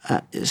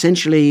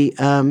essentially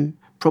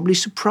probably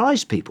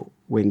surprised people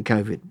when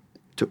COVID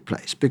took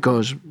place,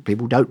 because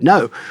people don't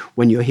know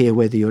when you're here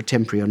whether you're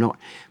temporary or not.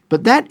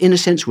 But that, in a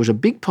sense, was a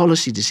big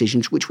policy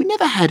decision which we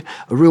never had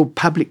a real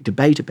public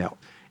debate about.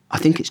 I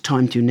think it's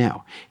time to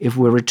now. If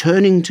we're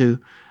returning to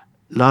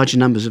larger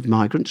numbers of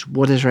migrants,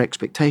 what is our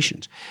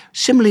expectations?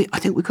 Similarly, I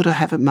think we've got to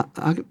have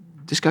a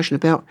discussion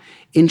about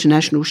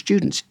international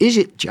students. Is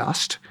it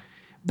just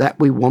that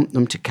we want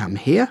them to come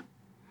here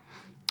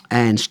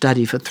and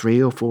study for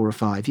 3 or 4 or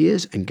 5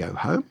 years and go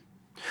home?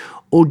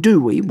 Or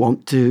do we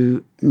want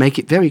to make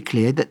it very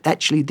clear that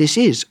actually this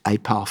is a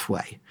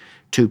pathway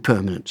to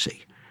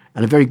permanency,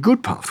 and a very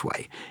good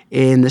pathway,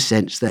 in the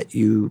sense that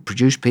you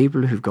produce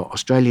people who've got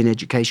Australian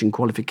education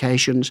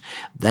qualifications.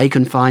 They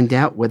can find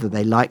out whether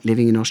they like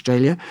living in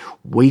Australia.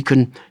 We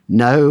can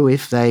know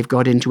if they've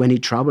got into any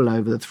trouble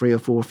over the 3 or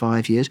 4 or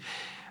 5 years.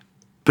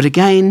 But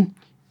again,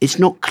 it's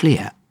not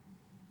clear.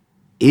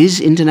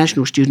 Is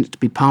international students to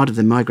be part of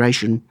the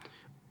migration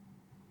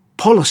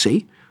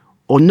policy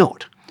or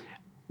not?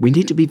 We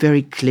need to be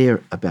very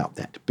clear about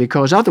that,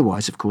 because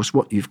otherwise, of course,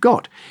 what you've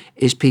got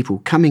is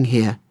people coming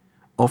here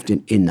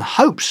often in the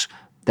hopes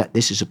that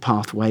this is a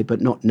pathway,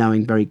 but not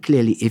knowing very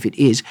clearly if it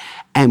is,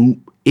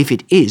 and if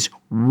it is,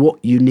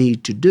 what you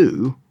need to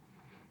do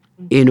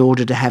in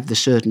order to have the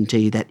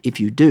certainty that if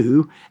you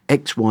do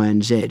X, Y,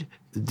 and Z,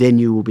 then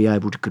you will be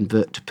able to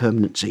convert to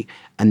permanency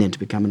and then to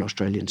become an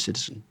Australian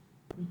citizen.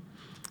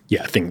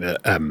 Yeah, I think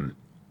that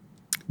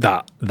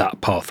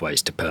that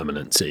pathways to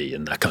permanency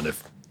and that kind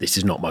of, this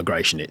is not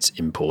migration, it's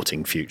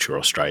importing future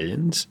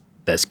Australians.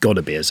 There's got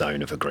to be a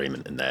zone of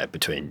agreement in there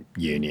between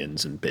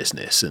unions and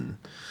business and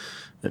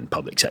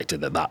public sector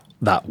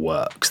that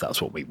works.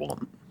 That's what we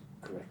want.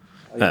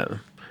 Correct.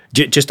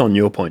 Just on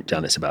your point,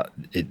 Janice, about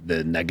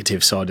the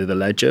negative side of the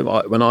ledger,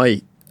 when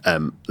I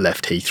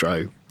left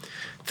Heathrow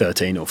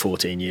 13 or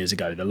 14 years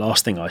ago, the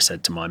last thing I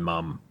said to my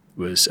mum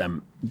was,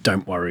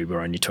 don't worry, we're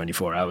only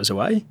 24 hours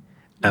away.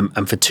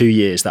 And for 2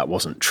 years, that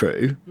wasn't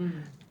true.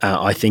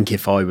 I think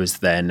if I was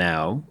there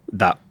now,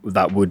 that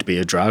would be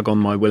a drag on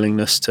my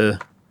willingness to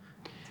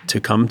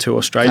come to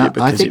Australia,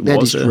 because I think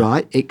that is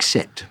right,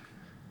 except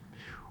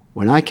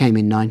when I came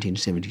in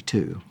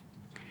 1972,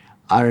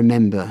 I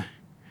remember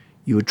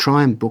you would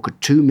try and book a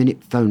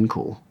 2-minute phone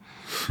call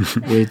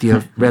with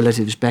your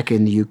relatives back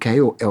in the UK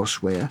or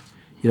elsewhere,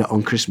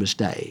 on Christmas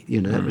Day.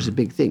 That was a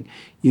big thing.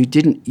 You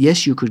didn't.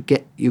 Yes, you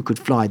could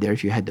fly there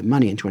if you had the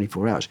money in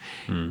 24 hours.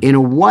 In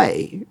a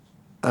way,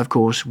 of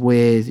course,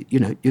 with you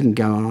can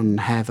go on and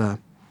have a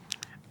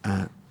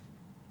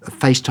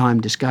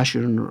FaceTime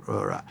discussion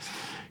or a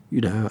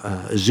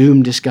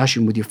Zoom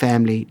discussion with your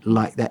family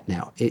like that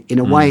now. In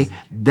a way,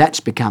 that's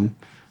become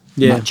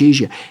much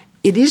easier.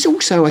 It is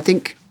also, I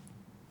think,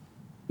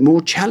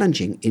 more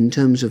challenging in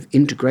terms of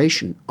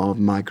integration of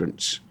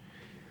migrants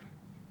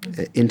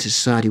into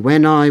society.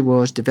 When I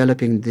was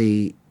developing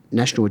the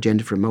National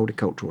Agenda for a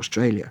Multicultural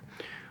Australia,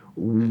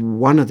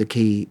 one of the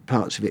key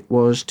parts of it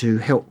was to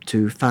help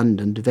to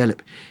fund and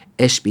develop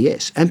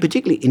SBS, and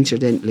particularly,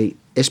 incidentally,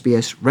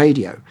 SBS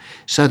radio,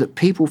 so that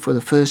people for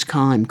the first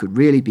time could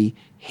really be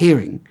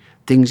hearing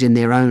things in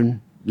their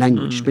own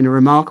language. It's been a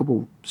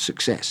remarkable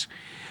success.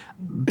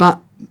 But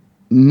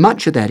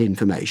much of that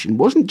information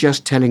wasn't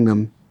just telling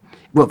them,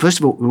 well, first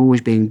of all, we're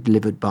always being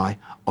delivered by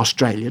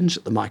Australians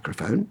at the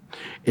microphone,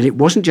 and it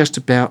wasn't just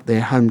about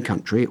their home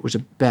country, it was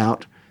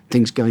about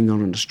things going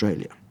on in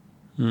Australia.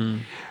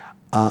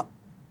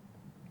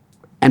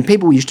 And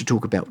people used to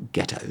talk about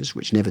ghettos,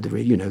 which never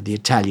the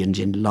Italians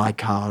in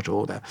Leichhardt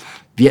or the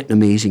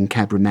Vietnamese in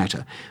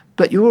Cabramatta.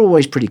 But you were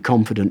always pretty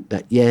confident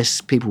that,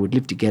 yes, people would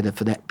live together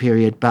for that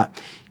period,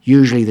 but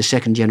usually the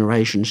second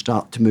generation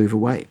start to move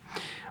away.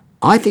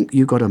 I think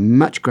you've got a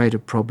much greater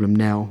problem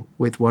now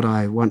with what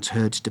I once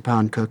heard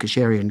Stepan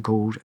Kerkasharian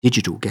called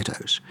digital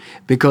ghettos.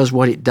 Because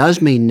what it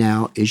does mean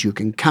now is you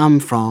can come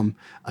from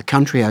a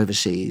country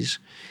overseas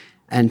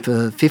and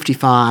for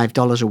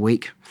 $55 a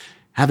week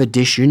have a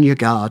dish in your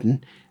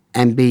garden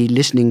and be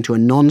listening to a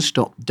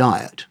non-stop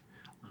diet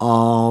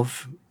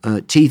of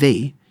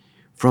TV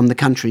from the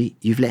country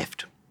you've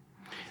left.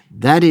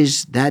 That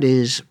is,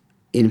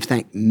 in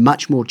fact,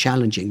 much more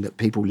challenging that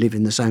people live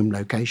in the same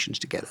locations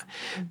together,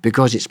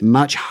 because it's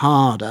much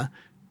harder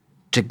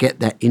to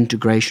get that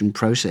integration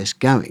process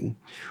going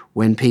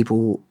when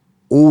people,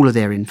 all of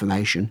their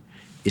information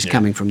is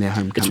coming from their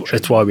home country.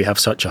 It's why we have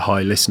such a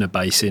high listener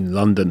base in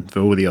London,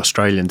 for all the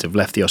Australians who've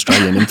left the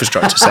Australian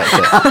infrastructure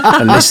sector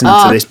and listened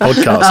to this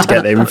podcast to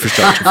get their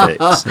infrastructure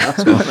fixed.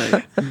 That's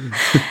why.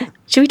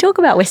 Should we talk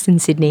about Western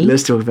Sydney?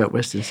 Let's talk about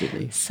Western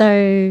Sydney.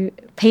 So,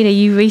 Peter,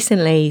 you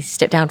recently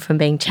stepped down from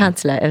being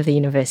Chancellor of the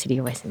University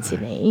of Western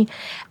Sydney,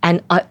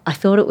 and I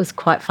thought it was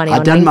quite funny.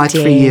 I'd done my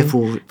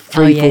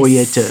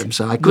 4-year term,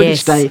 so I couldn't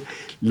stay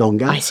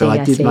longer.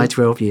 I did my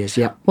 12 years,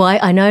 yeah. Well,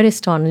 I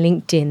noticed on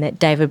LinkedIn that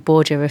David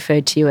Borger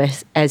referred to you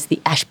as the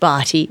Ash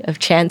Barty of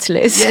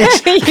Chancellors.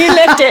 Yes. You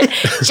left it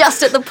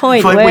just at the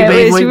point where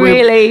it was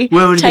really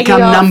we'll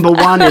become off. Number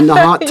one in the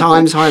Hard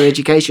Times Higher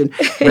Education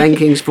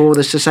rankings for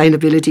the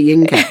sustainability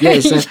income.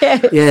 Yes,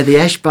 the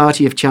Ash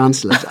Barty of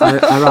Chancellors. I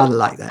rather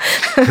like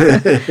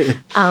that.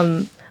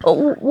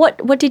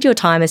 What did your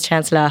time as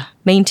Chancellor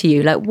mean to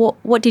you? Like,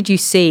 what did you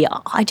see?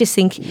 I just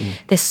think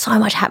there's so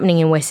much happening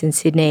in Western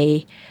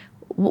Sydney.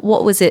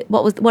 What was it?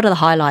 What are the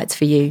highlights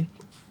for you?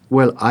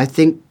 Well, I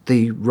think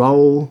the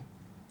role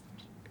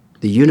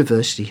the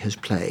university has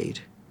played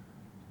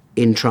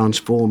in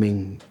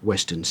transforming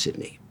Western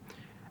Sydney,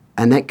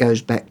 and that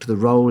goes back to the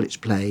role it's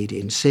played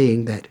in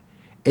seeing that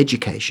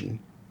education,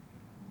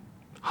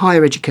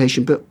 higher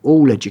education, but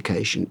all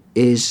education,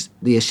 is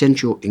the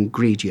essential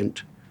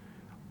ingredient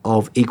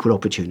of equal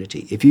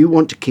opportunity. If you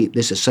want to keep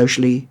this a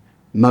socially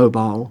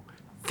mobile,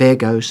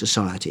 fair-go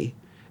society,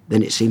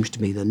 then it seems to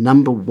me the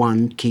number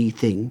one key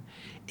thing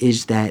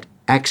is that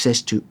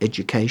access to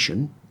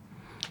education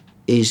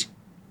is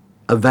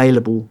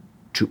available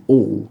to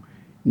all,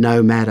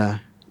 no matter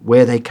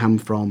where they come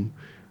from,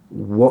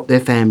 what their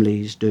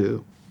families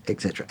do,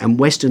 etc. And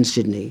Western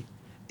Sydney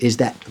is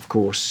that, of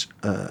course,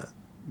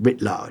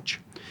 writ large.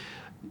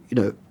 You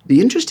know, the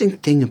interesting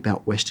thing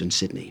about Western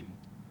Sydney,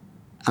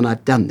 and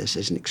I've done this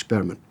as an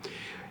experiment,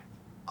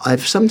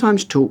 I've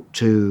sometimes talked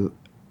to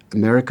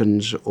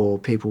Americans or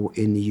people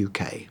in the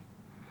UK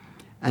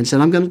and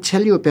said, I'm going to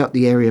tell you about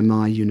the area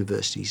my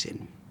university's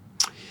in.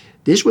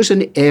 This was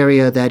an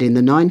area that in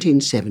the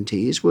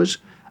 1970s was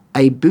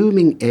a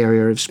booming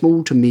area of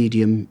small to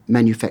medium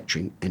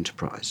manufacturing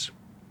enterprise.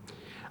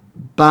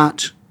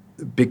 But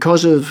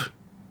because of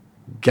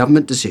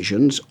government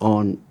decisions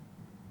on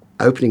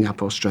opening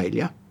up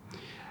Australia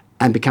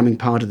and becoming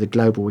part of the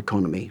global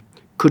economy,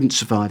 couldn't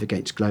survive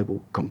against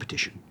global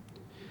competition.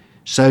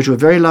 So to a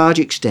very large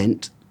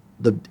extent,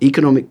 the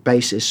economic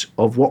basis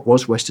of what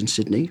was Western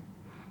Sydney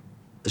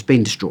has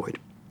been destroyed.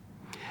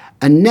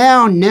 And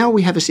now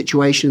we have a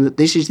situation that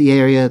this is the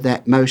area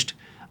that most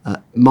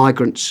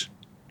migrants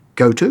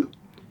go to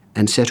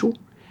and settle.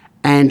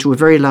 And to a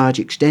very large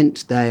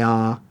extent, they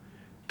are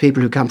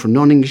people who come from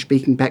non-English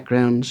speaking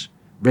backgrounds,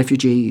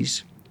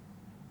 refugees,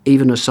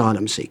 even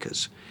asylum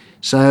seekers.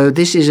 So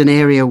this is an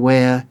area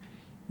where,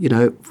 you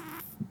know,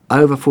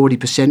 over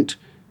 40%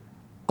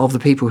 of the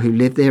people who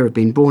live there have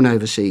been born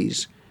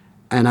overseas,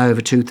 and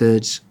over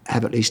 2/3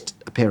 have at least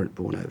a parent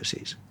born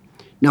overseas.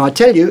 Now, I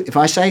tell you, if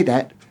I say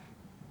that,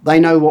 they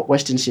know what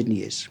Western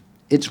Sydney is.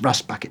 It's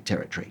rust bucket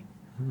territory.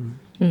 Mm.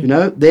 You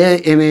know,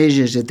 their image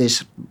is of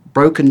this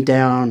broken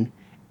down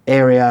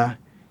area,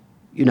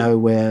 you know,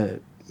 where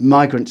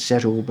migrants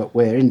settle, but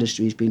where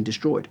industry has been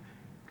destroyed.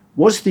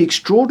 What's the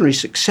extraordinary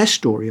success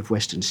story of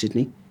Western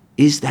Sydney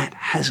is that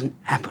hasn't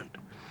happened.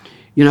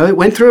 You know, it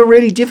went through a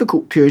really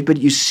difficult period, but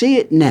you see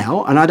it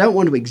now, and I don't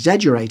want to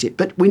exaggerate it,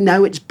 but we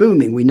know it's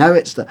booming. We know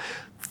it's the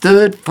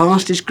third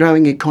fastest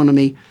growing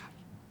economy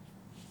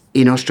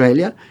in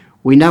Australia.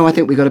 We know, I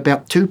think we've got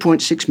about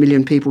 2.6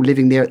 million people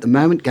living there at the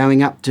moment,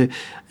 going up to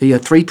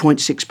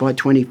 3.6 by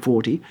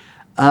 2040,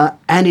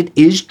 and it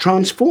is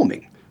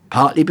transforming,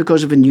 partly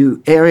because of a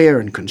new area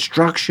and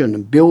construction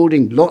and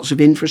building, lots of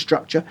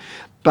infrastructure,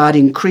 but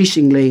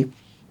increasingly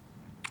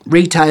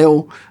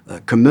retail,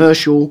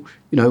 commercial,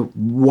 you know,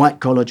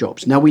 white-collar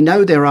jobs. Now, we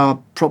know there are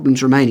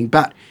problems remaining,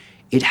 but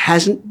it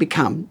hasn't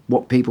become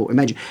what people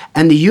imagine.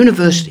 And the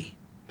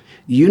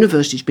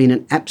university's been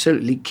an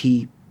absolutely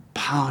key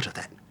part of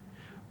that.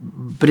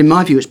 But in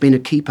my view, it's been a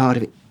key part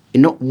of it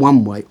in not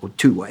one way or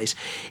two ways.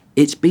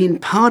 It's been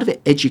part of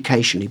it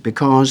educationally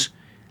because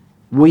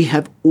we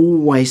have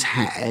always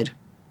had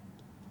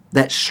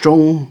that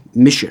strong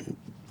mission,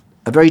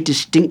 a very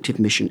distinctive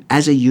mission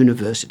as a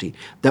university,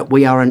 that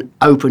we are an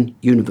open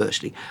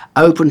university,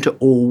 open to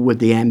all with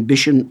the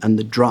ambition and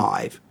the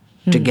drive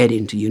to get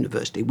into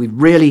university. We've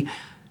really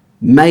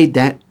made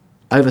that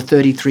over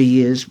 33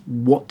 years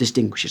what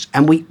distinguishes.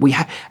 And we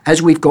have,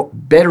 as we've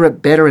got better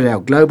at our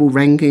global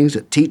rankings,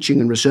 at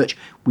teaching and research,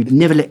 we've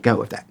never let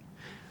go of that.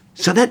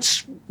 So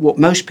that's what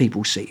most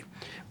people see.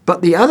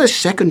 But the other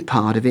second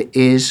part of it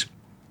is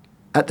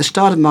at the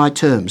start of my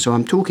term, so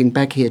I'm talking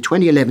back here,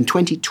 2011,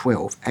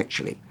 2012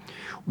 actually,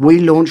 we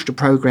launched a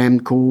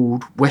program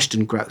called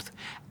Western Growth.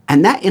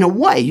 And that, in a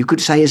way, you could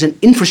say is an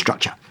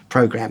infrastructure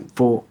program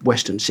for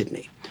Western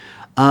Sydney,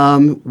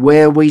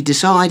 where we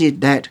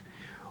decided that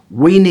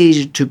we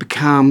needed to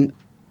become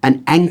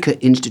an anchor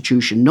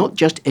institution, not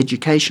just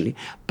educationally,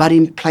 but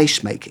in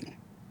placemaking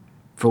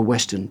for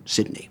Western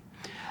Sydney.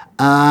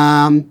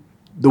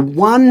 The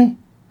one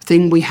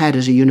thing we had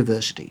as a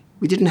university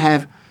We didn't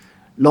have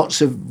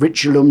lots of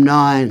rich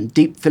alumni and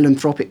deep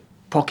philanthropic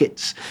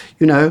pockets.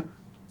 You know,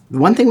 the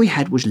one thing we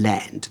had was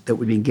land that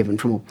we'd been given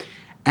from all.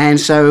 And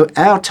so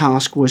our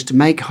task was to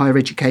make higher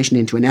education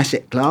into an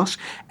asset class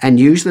and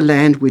use the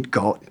land we'd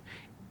got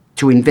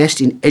to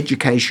invest in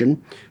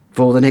education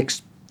for the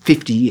next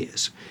 50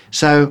 years.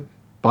 So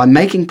by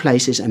making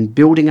places and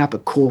building up a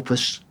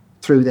corpus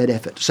through that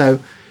effort. So,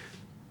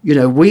 you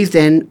know, we've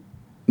then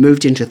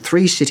moved into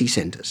 3 city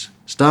centres.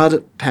 Started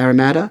at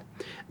Parramatta,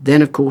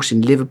 then, of course,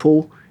 in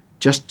Liverpool,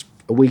 just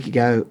a week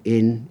ago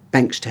in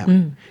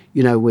Bankstown,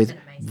 you know, with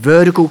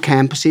vertical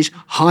campuses,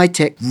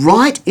 high-tech,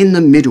 right in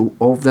the middle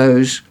of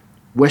those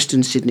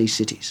Western Sydney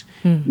cities.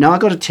 Now, I've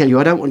got to tell you,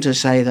 I don't want to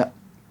say that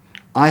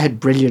I had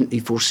brilliantly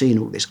foreseen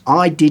all this.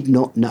 I did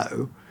not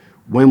know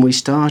when we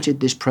started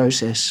this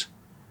process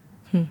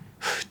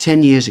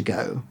 10 years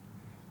ago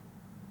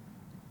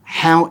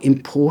how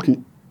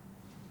important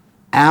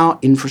our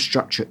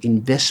infrastructure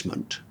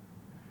investment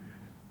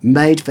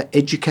made for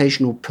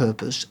educational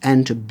purpose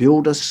and to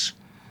build us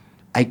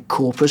a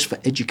corpus for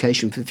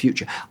education for the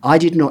future. I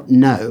did not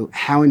know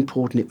how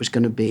important it was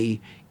going to be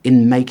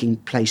in making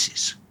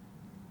places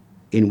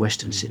in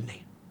Western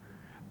Sydney.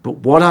 But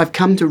what I've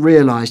come to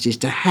realise is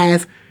to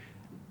have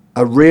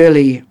a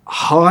really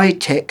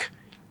high-tech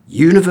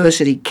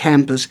university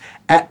campus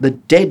at the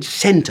dead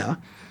centre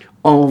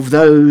of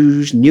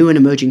those new and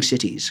emerging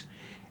cities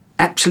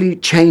absolutely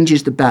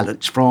changes the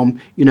balance from,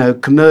 you know,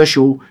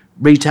 commercial,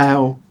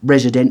 retail,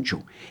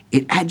 residential.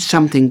 It adds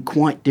something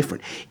quite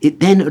different. It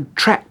then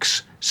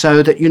attracts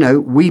so that, you know,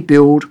 we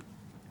build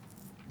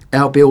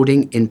our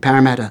building in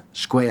Parramatta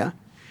Square,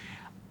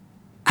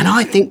 and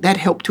I think that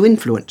helped to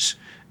influence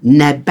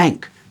NAB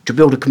Bank to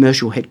build a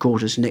commercial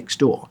headquarters next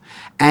door,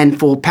 and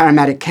for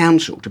Parramatta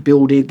Council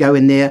to go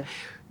in there,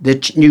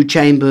 the new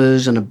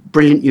chambers and a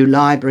brilliant new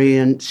library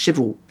and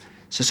civil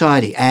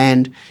society.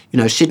 And, you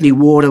know, Sydney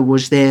Water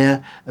was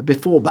there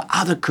before, but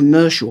other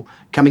commercial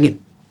coming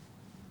in.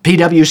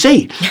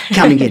 PwC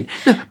coming in.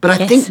 No, but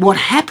I think what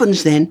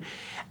happens then,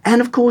 and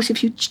of course,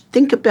 if you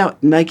think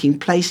about making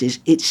places,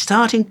 it's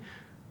starting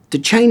to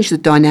change the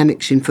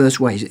dynamics in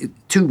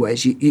two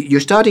ways. You're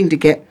starting to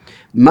get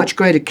much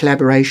greater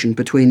collaboration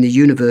between the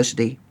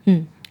university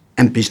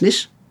and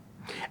business.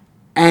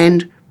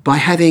 And by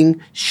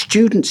having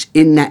students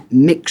in that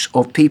mix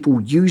of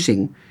people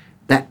using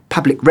that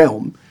public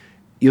realm,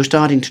 you're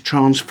starting to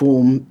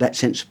transform that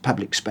sense of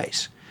public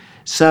space.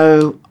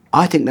 So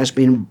I think that's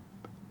been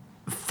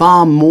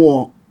far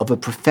more of a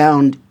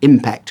profound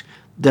impact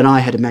than I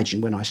had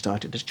imagined when I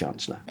started as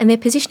Chancellor. And they're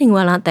positioning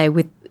well, aren't they,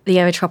 with the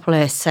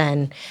Aerotropolis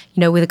and,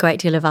 you know, with a great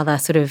deal of other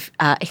sort of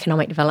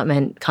economic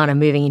development kind of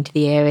moving into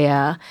the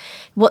area.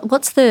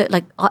 What's the,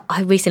 like,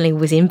 I recently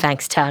was in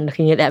Bankstown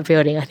looking at that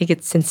building. I think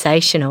it's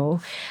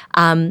sensational.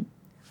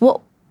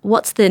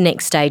 What's the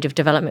next stage of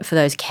development for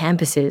those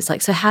campuses?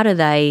 Like, so how do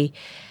they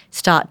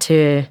start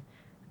to,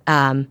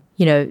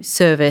 you know,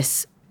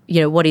 service,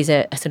 you know, what is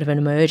a sort of an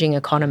emerging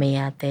economy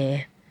out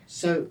there?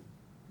 So,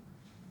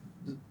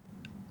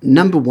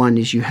 number one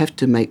is you have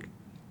to make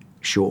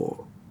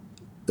sure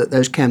that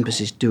those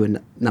campuses do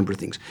a number of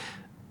things.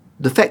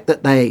 The fact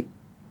that they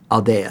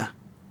are there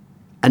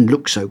and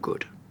look so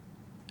good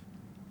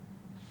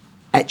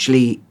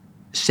actually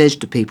says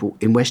to people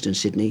in Western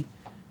Sydney,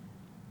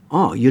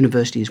 oh,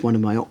 university is one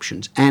of my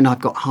options, and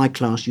I've got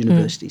high-class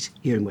universities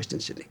here in Western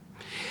Sydney.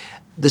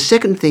 The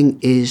second thing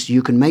is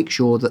you can make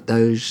sure that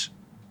those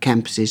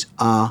campuses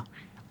are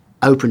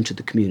open to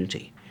the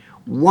community.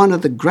 One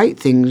of the great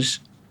things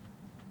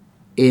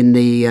in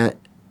the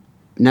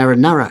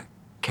Narra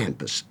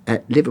campus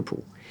at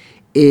Liverpool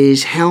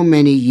is how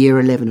many year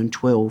 11 and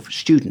 12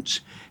 students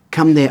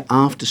come there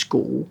after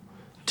school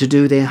to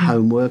do their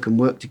homework and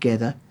work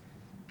together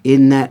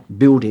in that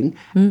building,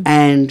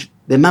 and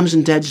their mums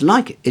and dads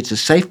like it. It's a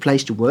safe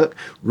place to work,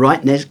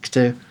 right next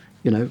to,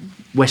 you know,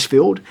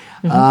 Westfield.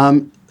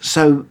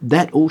 So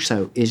that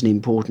also is an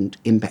important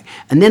impact.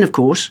 And then, of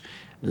course,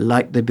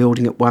 like the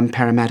building at 1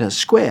 Parramatta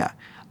Square,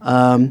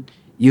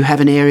 you have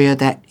an area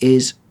that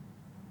is,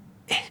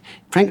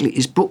 frankly,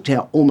 is booked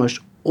out almost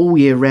all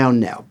year round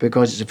now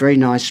because it's a very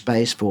nice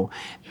space for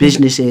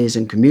businesses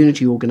and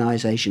community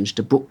organisations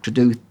to book to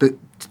do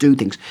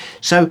things.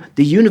 So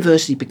the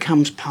university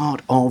becomes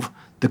part of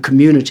the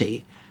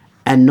community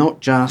and not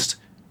just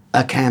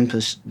a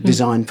campus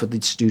designed for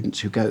the students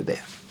who go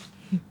there.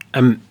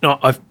 No,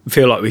 I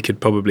feel like we could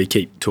probably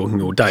keep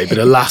talking all day, but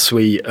alas,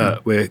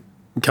 we're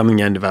coming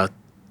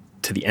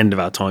to the end of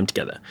our time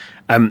together.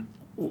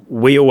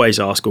 We always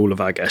ask all of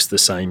our guests the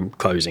same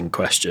closing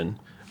question,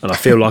 and I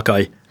feel like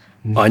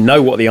I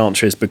know what the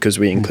answer is because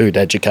we include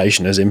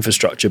education as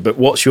infrastructure, but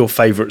what's your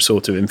favourite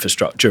sort of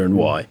infrastructure and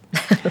why?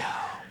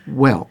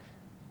 Well,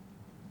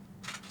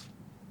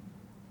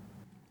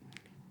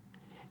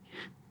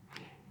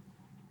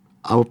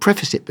 I will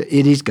preface it, but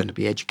it is going to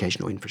be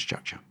educational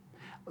infrastructure.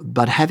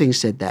 But having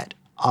said that,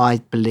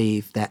 I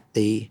believe that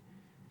the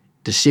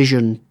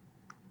decision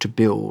to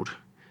build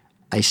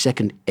a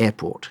second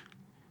airport,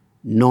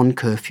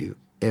 non-curfew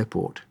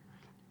airport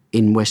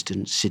in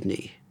Western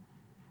Sydney,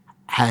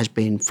 has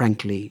been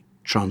frankly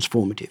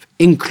transformative,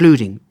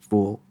 including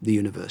for the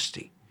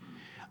university.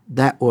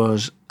 That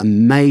was a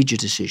major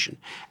decision.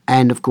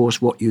 And of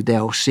course, what you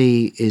now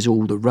see is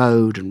all the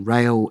road and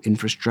rail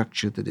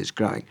infrastructure that is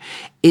growing.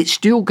 It's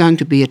still going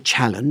to be a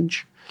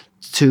challenge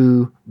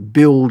to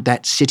build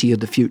that city of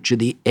the future,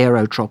 the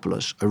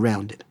Aerotropolis,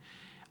 around it.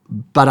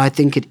 But I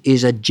think it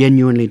is a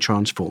genuinely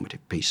transformative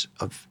piece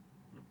of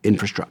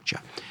infrastructure.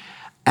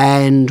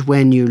 And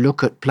when you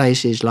look at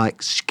places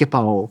like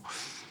Schiphol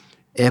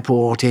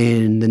Airport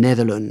in the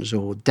Netherlands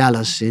or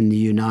Dallas in the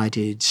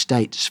United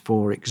States,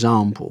 for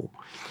example,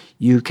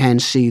 you can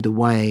see the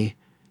way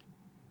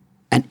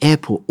an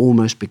airport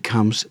almost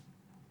becomes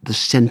the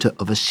centre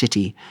of a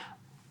city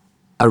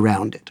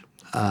around it.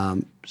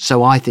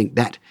 So I think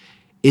that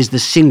is the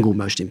single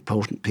most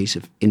important piece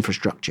of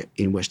infrastructure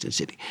in Western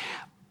Sydney.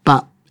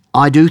 But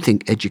I do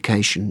think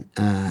education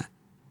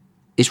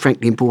is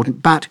frankly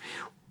important, but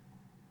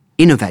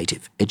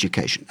innovative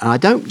education. And I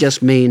don't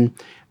just mean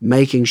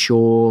making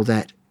sure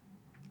that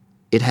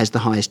it has the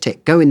highest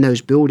tech. Go in those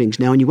buildings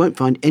now and you won't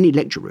find any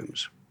lecture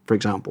rooms, for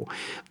example.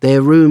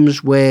 They're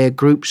rooms where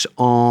groups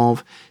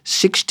of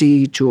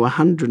 60 to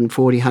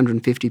 140,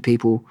 150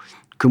 people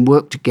can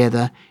work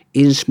together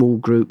in small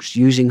groups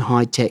using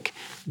high-tech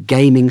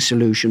gaming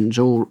solutions,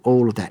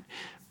 all of that.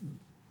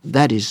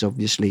 That is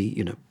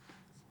obviously,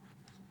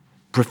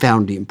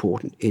 profoundly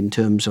important in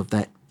terms of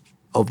that,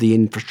 of the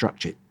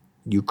infrastructure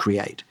you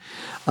create.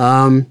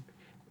 But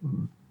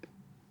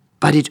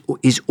it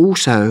is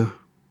also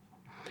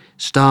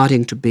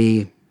starting to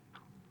be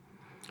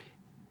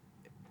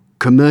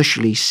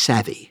commercially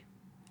savvy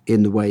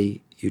in the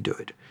way you do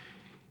it.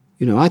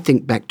 I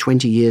think back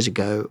 20 years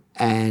ago,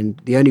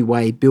 and the only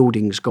way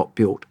buildings got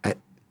built at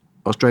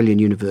Australian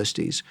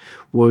universities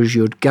was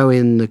you'd go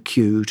in the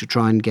queue to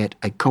try and get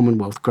a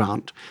Commonwealth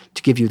grant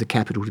to give you the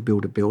capital to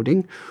build a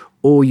building,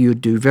 or you'd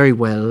do very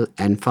well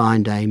and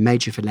find a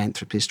major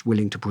philanthropist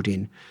willing to put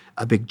in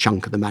a big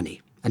chunk of the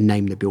money and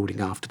name the building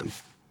after them.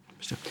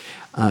 So,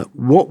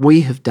 what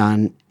we have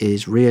done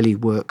is really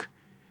work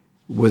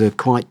with a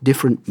quite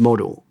different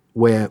model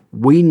where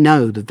we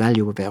know the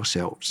value of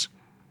ourselves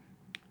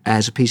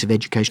as a piece of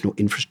educational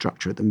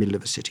infrastructure at the middle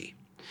of a city,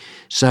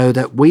 so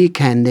that we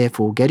can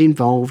therefore get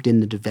involved in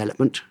the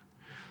development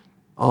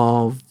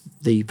of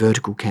the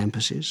vertical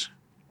campuses,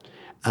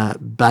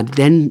 but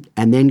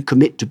then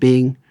commit to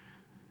being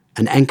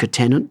an anchor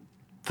tenant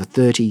for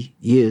 30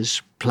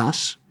 years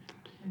plus,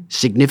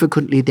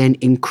 significantly then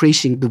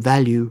increasing the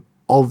value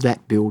of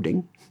that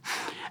building,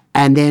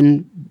 and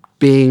then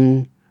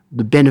being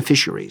the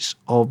beneficiaries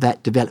of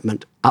that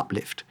development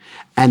uplift,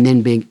 and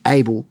then being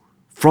able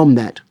from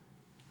that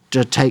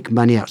to take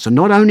money out. So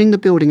not owning the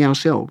building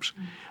ourselves,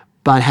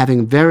 but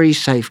having very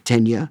safe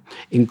tenure,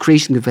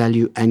 increasing the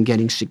value and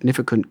getting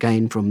significant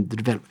gain from the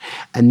development,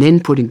 and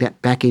then putting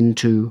that back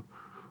into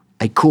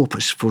a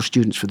corpus for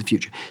students for the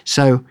future.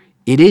 So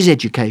it is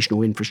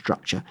educational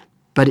infrastructure,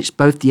 but it's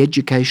both the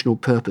educational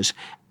purpose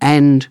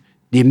and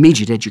the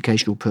immediate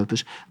educational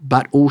purpose,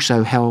 but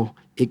also how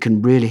it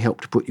can really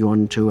help to put you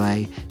onto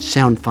a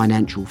sound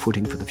financial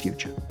footing for the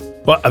future.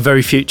 Well, a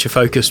very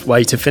future-focused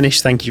way to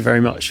finish. Thank you very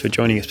much for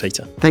joining us,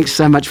 Peter. Thanks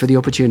so much for the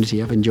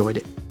opportunity. I've enjoyed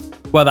it.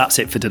 Well, that's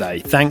it for today.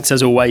 Thanks,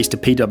 as always, to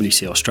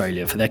PwC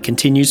Australia for their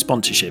continued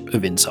sponsorship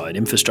of Inside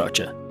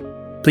Infrastructure.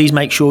 Please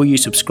make sure you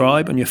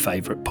subscribe on your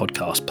favourite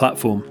podcast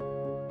platform.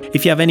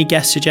 If you have any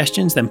guest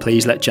suggestions, then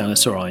please let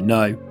Janice or I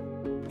know.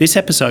 This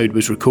episode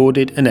was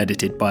recorded and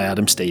edited by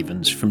Adam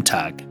Stevens from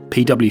TAG,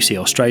 PwC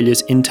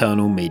Australia's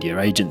internal media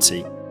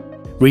agency.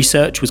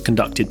 Research was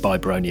conducted by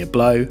Bronia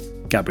Blow,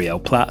 Gabrielle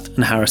Platt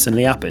and Harrison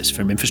Liapis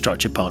from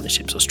Infrastructure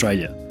Partnerships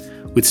Australia,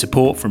 with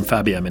support from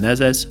Fabio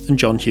Menezes and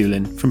John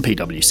Hewlin from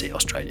PwC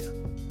Australia.